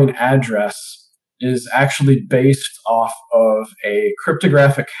Bitcoin address is actually based off of a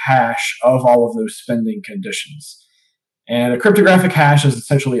cryptographic hash of all of those spending conditions. And a cryptographic hash is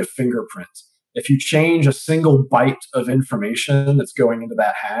essentially a fingerprint. If you change a single byte of information that's going into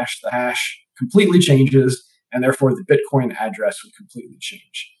that hash, the hash completely changes, and therefore the Bitcoin address would completely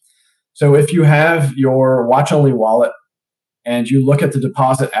change. So if you have your watch-only wallet and you look at the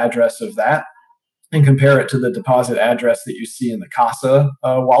deposit address of that and compare it to the deposit address that you see in the Casa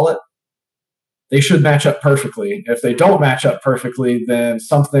wallet, they should match up perfectly. If they don't match up perfectly, then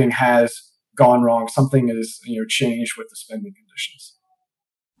something has gone wrong. Something is changed with the spending conditions.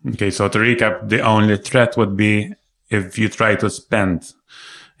 Okay, so to recap, the only threat would be if you try to spend.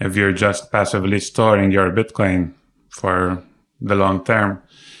 If you're just passively storing your Bitcoin for the long term,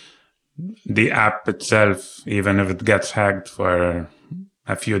 the app itself, even if it gets hacked for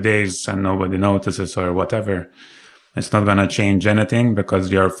a few days and nobody notices or whatever, it's not going to change anything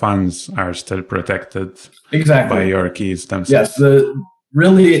because your funds are still protected by your keys themselves. Yes,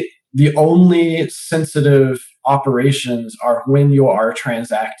 the only sensitive operations are when you are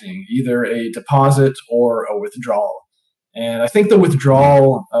transacting, either a deposit or a withdrawal. And I think the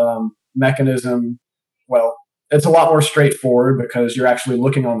withdrawal mechanism, well, it's a lot more straightforward because you're actually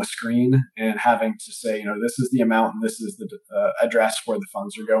looking on the screen and having to say, this is the amount and this is the address where the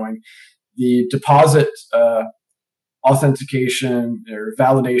funds are going. The deposit authentication or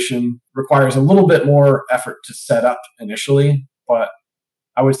validation requires a little bit more effort to set up initially, but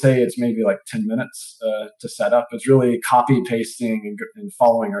I would say it's maybe like 10 minutes to set up. It's really copy pasting and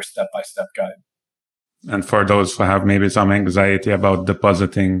following our step-by-step guide. And for those who have maybe some anxiety about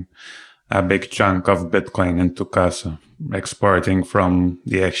depositing a big chunk of Bitcoin into Casa, exporting from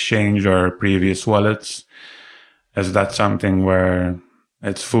the exchange or previous wallets, is that something where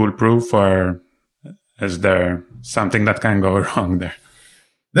it's foolproof, or is there something that can go wrong there?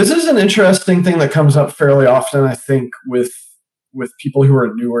 This is an interesting thing that comes up fairly often, I think, with people who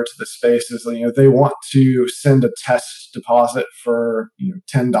are newer to the space, is they want to send a test deposit for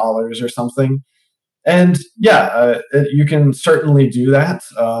 $10 or something. And you can certainly do that.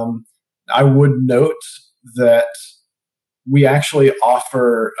 I would note that we actually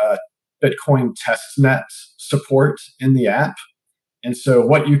offer Bitcoin testnet support in the app. And so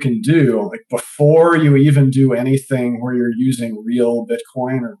what you can do, like before you even do anything where you're using real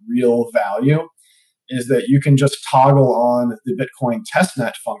Bitcoin or real value, is that you can just toggle on the Bitcoin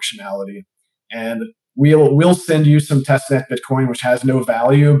testnet functionality, and we'll send you some testnet Bitcoin, which has no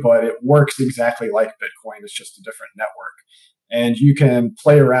value, but it works exactly like Bitcoin. It's just a different network. And you can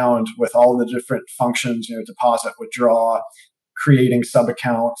play around with all the different functions, deposit, withdraw, creating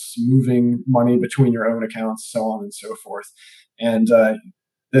sub-accounts, moving money between your own accounts, so on and so forth. And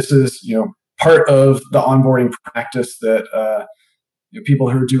this is, part of the onboarding practice that people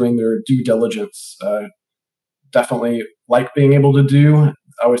who are doing their due diligence definitely like being able to do.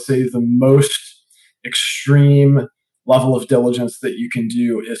 I would say the most extreme level of diligence that you can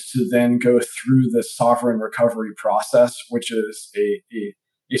do is to then go through the sovereign recovery process, which is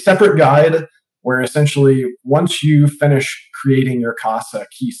a separate guide where essentially once you finish creating your Casa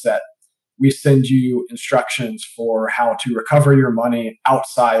key set, we send you instructions for how to recover your money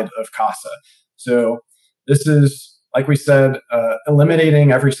outside of Casa. So this is, like we said,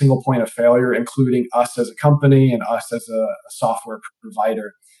 eliminating every single point of failure, including us as a company and us as a software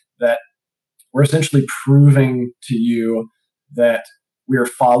provider, that we're essentially proving to you that we are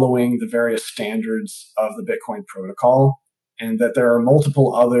following the various standards of the Bitcoin protocol, and that there are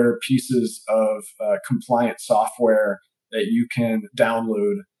multiple other pieces of compliant software that you can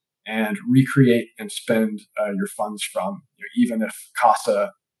download and recreate and spend your funds from, even if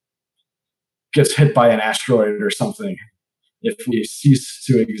Casa gets hit by an asteroid or something, if we cease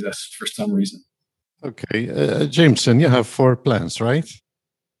to exist for some reason. Okay. Jameson, you have 4 plans, right?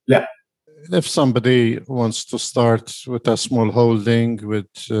 Yeah. If somebody wants to start with a small holding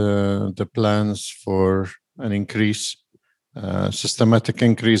with the plans for an increase, systematic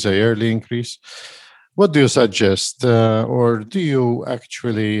increase, a yearly increase, what do you suggest? Or do you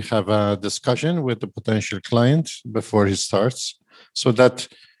actually have a discussion with the potential client before he starts so that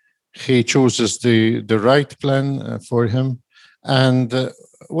he chooses the right plan for him? And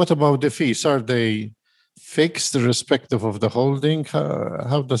what about the fees? Are they fixed irrespective of the holding?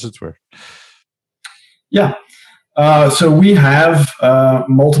 How does it work? Yeah. So we have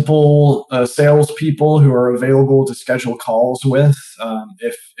multiple salespeople who are available to schedule calls with.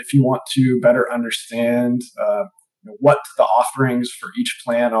 If you want to better understand what the offerings for each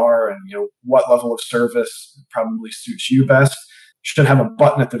plan are, and what level of service probably suits you best, should have a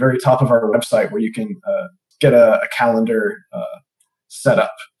button at the very top of our website where you can get a calendar set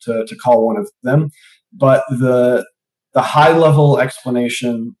up to call one of them. But the high level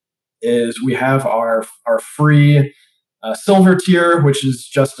explanation is we have our free silver tier, which is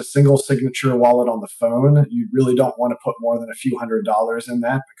just a single signature wallet on the phone. You really don't want to put more than a few $100s in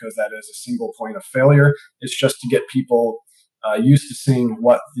that, because that is a single point of failure. It's just to get people used to seeing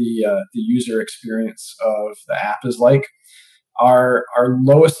what the user experience of the app is like. Our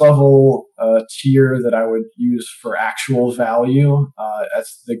lowest level tier that I would use for actual value,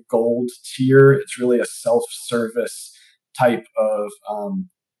 that's the gold tier. It's really a self-service type of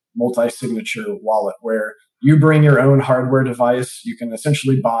multi-signature wallet where you bring your own hardware device. You can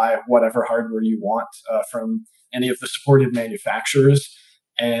essentially buy whatever hardware you want from any of the supported manufacturers.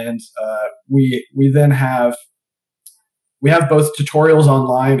 And we then have both tutorials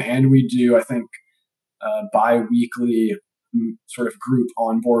online, and we do, I think, bi-weekly sort of group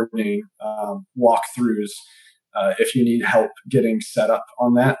onboarding walkthroughs if you need help getting set up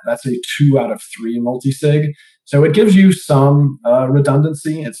on that. That's a 2 out of 3 multi-sig. So it gives you some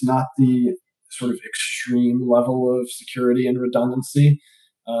redundancy. It's not the sort of extreme level of security and redundancy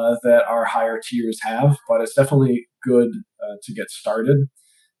that our higher tiers have, but it's definitely good to get started.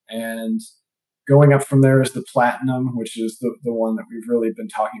 And going up from there is the platinum, which is the one that we've really been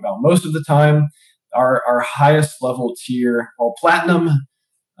talking about most of the time. Our highest level tier, well, platinum,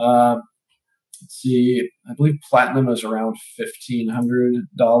 let's see, I believe platinum is around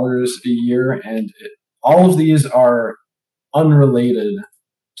 $1,500 a year, and all of these are unrelated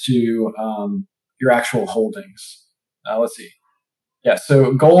to your actual holdings. Let's see. Yeah,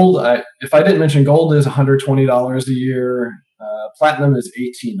 so gold, if I didn't mention, gold is $120 a year. Platinum is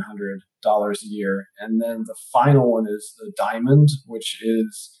 $1,800 a year. And then the final one is the diamond, which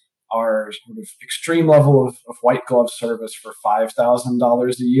is our sort of extreme level of white glove service for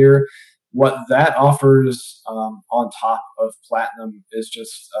 $5,000 a year. What that offers on top of platinum is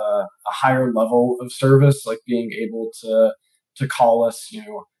just a higher level of service, like being able to call us,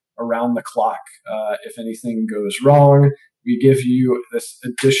 around the clock if anything goes wrong. We give you this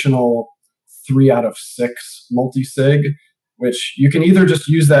additional 3 out of 6 multi-sig, which you can either just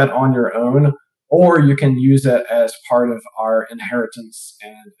use that on your own, or you can use it as part of our inheritance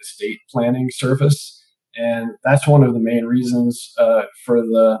and estate planning service. And that's one of the main reasons for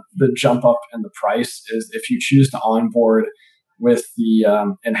the jump up in the price is if you choose to onboard with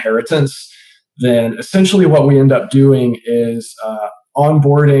the inheritance, then essentially what we end up doing is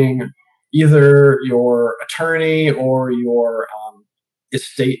onboarding either your attorney or your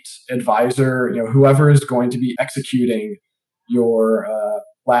estate advisor, whoever is going to be executing your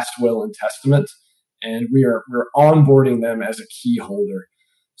last will and testament, and we're onboarding them as a key holder.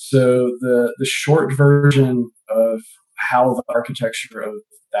 So the short version of how the architecture of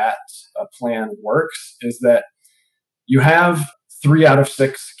that plan works is that you have 3 out of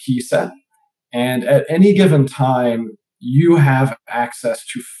 6 key set, and at any given time, you have access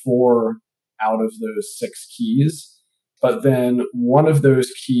to 4 out of those 6 keys. But then one of those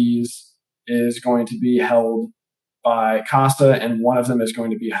keys is going to be held by CASA, and one of them is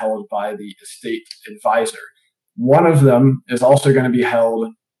going to be held by the estate advisor. One of them is also going to be held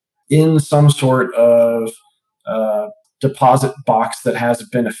in some sort of deposit box that has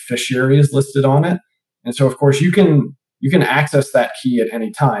beneficiaries listed on it. And so, of course, you can access that key at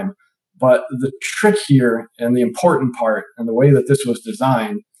any time. But the trick here, and the important part, and the way that this was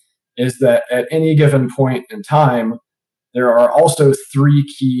designed, is that at any given point in time, there are also 3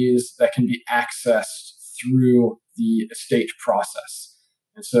 keys that can be accessed through the estate process.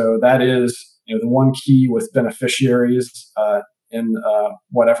 And so that is, the one key with beneficiaries in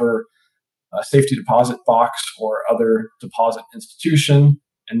whatever safety deposit box or other deposit institution,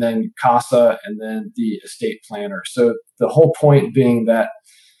 and then CASA, and then the estate planner. So the whole point being that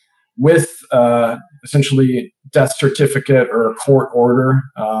with essentially death certificate or a court order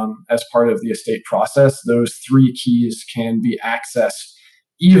as part of the estate process, those 3 keys can be accessed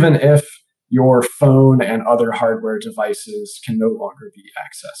even if your phone and other hardware devices can no longer be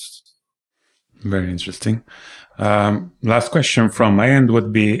accessed. Very interesting. Last question from my end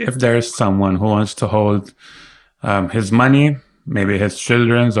would be, if there is someone who wants to hold his money, maybe his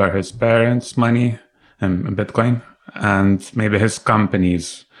children's or his parents' money in Bitcoin, and maybe his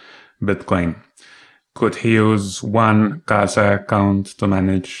company's Bitcoin, could he use one CASA account to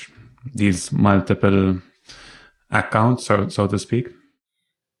manage these multiple accounts, so to speak?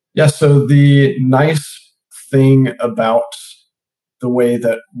 Yeah, so the nice thing about the way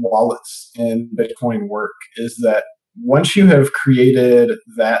that wallets in Bitcoin work is that once you have created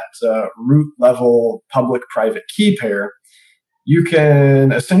that root level public-private key pair, you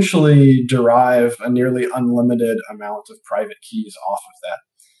can essentially derive a nearly unlimited amount of private keys off of that.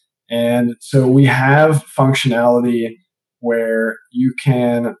 And so we have functionality where you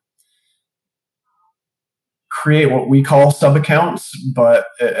can create what we call sub-accounts, but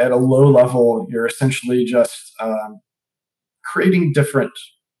at a low level, you're essentially just creating different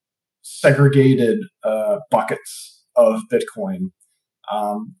segregated buckets of Bitcoin.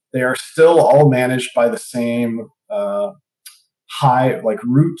 They are still all managed by the same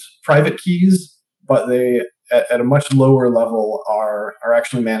root private keys, but they at a much lower level are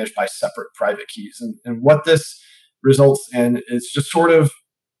actually managed by separate private keys. And what this results in is just sort of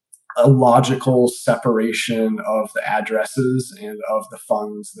a logical separation of the addresses and of the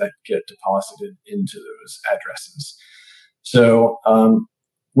funds that get deposited into those addresses. So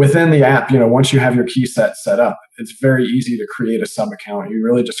within the app, once you have your key set up, it's very easy to create a sub-account. You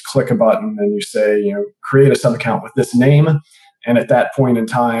really just click a button and you say, create a sub-account with this name. And at that point in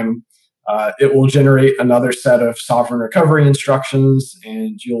time, it will generate another set of sovereign recovery instructions,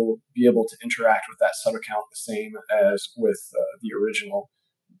 and you'll be able to interact with that sub-account the same as with the original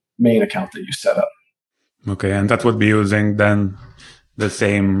main account that you set up. Okay, and that would be using then the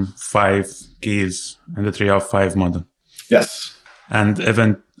same 5 keys in the 3 of 5 model. Yes. And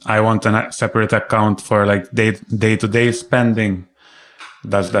even I want a separate account for like day-to-day spending.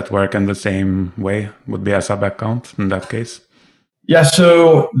 Does that work in the same way? Would be a sub account in that case? Yeah,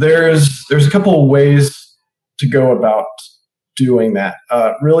 so there's a couple of ways to go about doing that.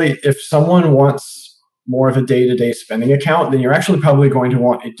 Really, if someone wants more of a day-to-day spending account, then you're actually probably going to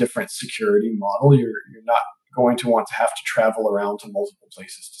want a different security model. You're not going to want to have to travel around to multiple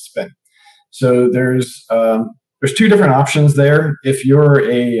places to spend. So there's 2 different options there. If you're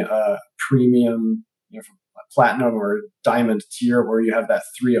a premium, platinum or diamond tier where you have that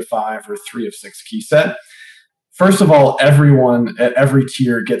 3 of 5 or 3 of 6 key set, first of all, everyone at every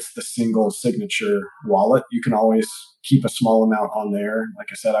tier gets the single signature wallet. You can always keep a small amount on there. Like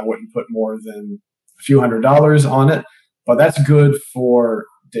I said, I wouldn't put more than a few $100s on it, but that's good for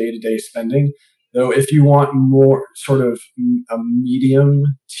day-to-day spending. Though if you want more sort of a medium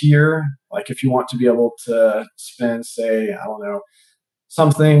tier, like if you want to be able to spend, say, I don't know,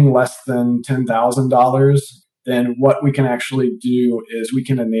 something less than $10,000, then what we can actually do is we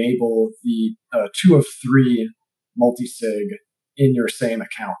can enable the 2 of 3 multi-sig in your same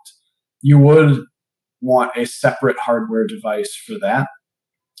account. You would want a separate hardware device for that,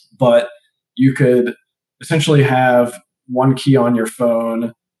 but you could essentially have one key on your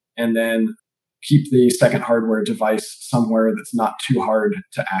phone and then keep the second hardware device somewhere that's not too hard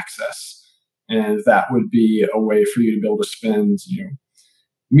to access. And that would be a way for you to be able to spend,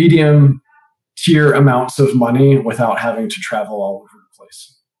 medium tier amounts of money without having to travel all over the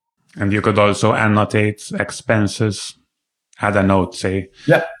place. And you could also annotate expenses, add a note, say,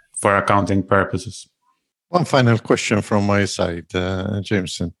 for accounting purposes. One final question from my side,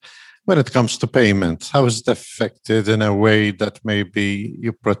 Jameson. When it comes to payment, how is it affected in a way that maybe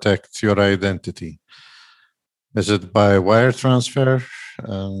you protect your identity? Is it by wire transfer?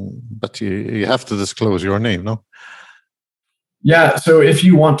 But you have to disclose your name, no? Yeah, so if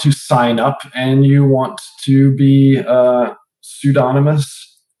you want to sign up and you want to be pseudonymous,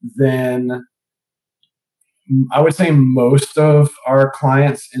 then I would say most of our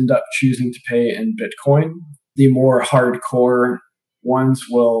clients end up choosing to pay in Bitcoin. The more hardcore ones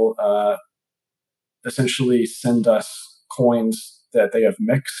will essentially send us coins that they have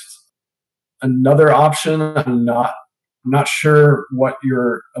mixed. Another option, I'm not sure what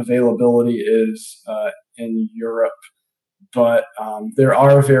your availability is in Europe, but there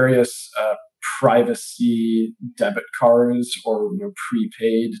are various privacy debit cards or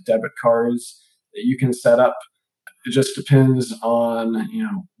prepaid debit cards that you can set up. It just depends on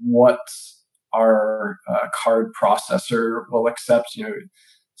what our card processor will accept.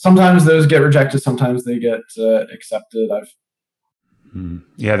 Sometimes those get rejected, sometimes they get accepted.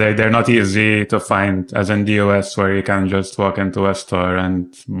 Yeah, they're not easy to find as in the US, where you can just walk into a store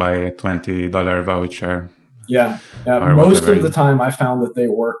and buy a $20 voucher. Yeah. Most of the time I found that they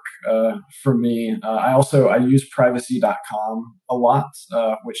work for me. I use privacy.com a lot,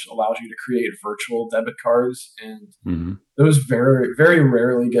 which allows you to create virtual debit cards, and those very, very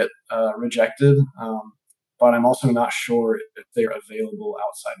rarely get rejected. But I'm also not sure if they're available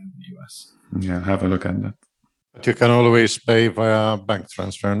outside of the US. Yeah, have a look at that. But you can always pay via bank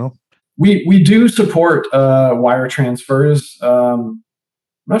transfer, no? We do support wire transfers. I'm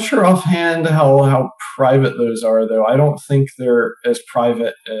not sure offhand how private those are, though. I don't think they're as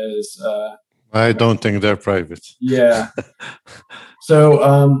private as... I don't think they're private. Yeah.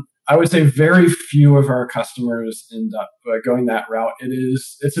 So I would say very few of our customers end up going that route.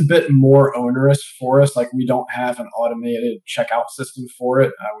 It's a bit more onerous for us. Like, we don't have an automated checkout system for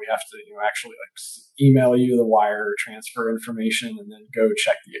it. We have to actually email you the wire transfer information and then go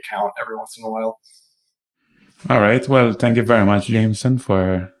check the account every once in a while. All right. Well, thank you very much, Jameson,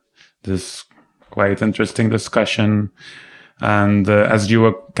 for this quite interesting discussion. And as you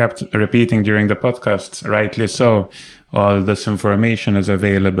were kept repeating during the podcast, rightly so, all this information is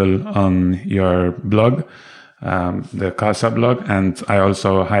available on your blog, the Casa blog. And I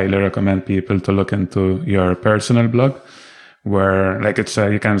also highly recommend people to look into your personal blog, where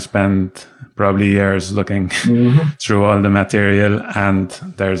you can spend probably years looking through all the material. And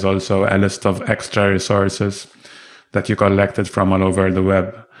there's also a list of extra resources that you collected from all over the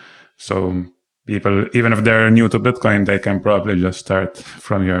web. So people, even if they're new to Bitcoin, they can probably just start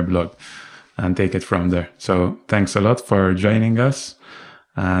from your blog and take it from there. So thanks a lot for joining us.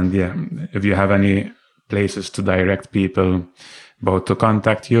 And yeah, if you have any places to direct people both to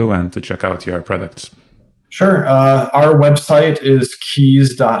contact you and to check out your products. Sure. Our website is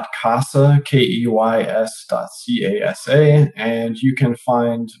keys.casa, keys.casa, and you can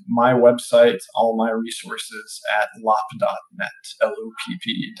find my website, all my resources at lopp.net,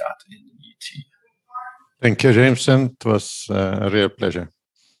 lopp.net. Thank you, Jameson. It was a real pleasure.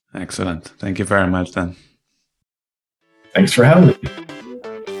 Excellent. Thank you very much, then. Thanks for having me.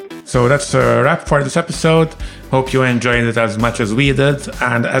 So that's a wrap for this episode. Hope you enjoyed it as much as we did.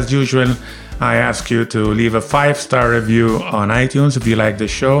 And as usual, I ask you to leave a 5-star review on iTunes if you like the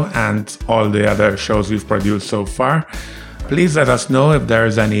show and all the other shows we've produced so far. Please let us know if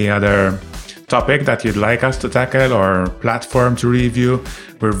there's any other topic that you'd like us to tackle or platform to review.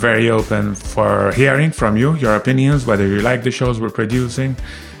 We're very open for hearing from you, your opinions, whether you like the shows we're producing.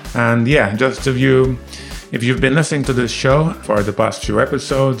 And yeah, just if you've been listening to this show for the past few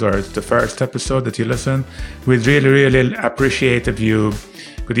episodes, or it's the first episode that you listen, we'd really, really appreciate if you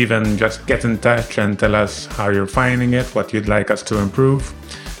could even just get in touch and tell us how you're finding it, what you'd like us to improve,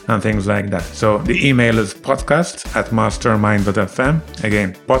 and things like that. So the email is podcast@mastermind.fm.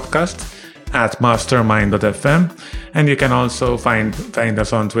 Again, podcast@mastermind.fm. And you can also find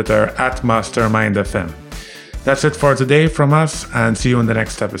us on Twitter @mastermindfm. That's it for today from us, and see you in the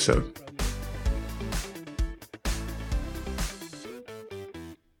next episode.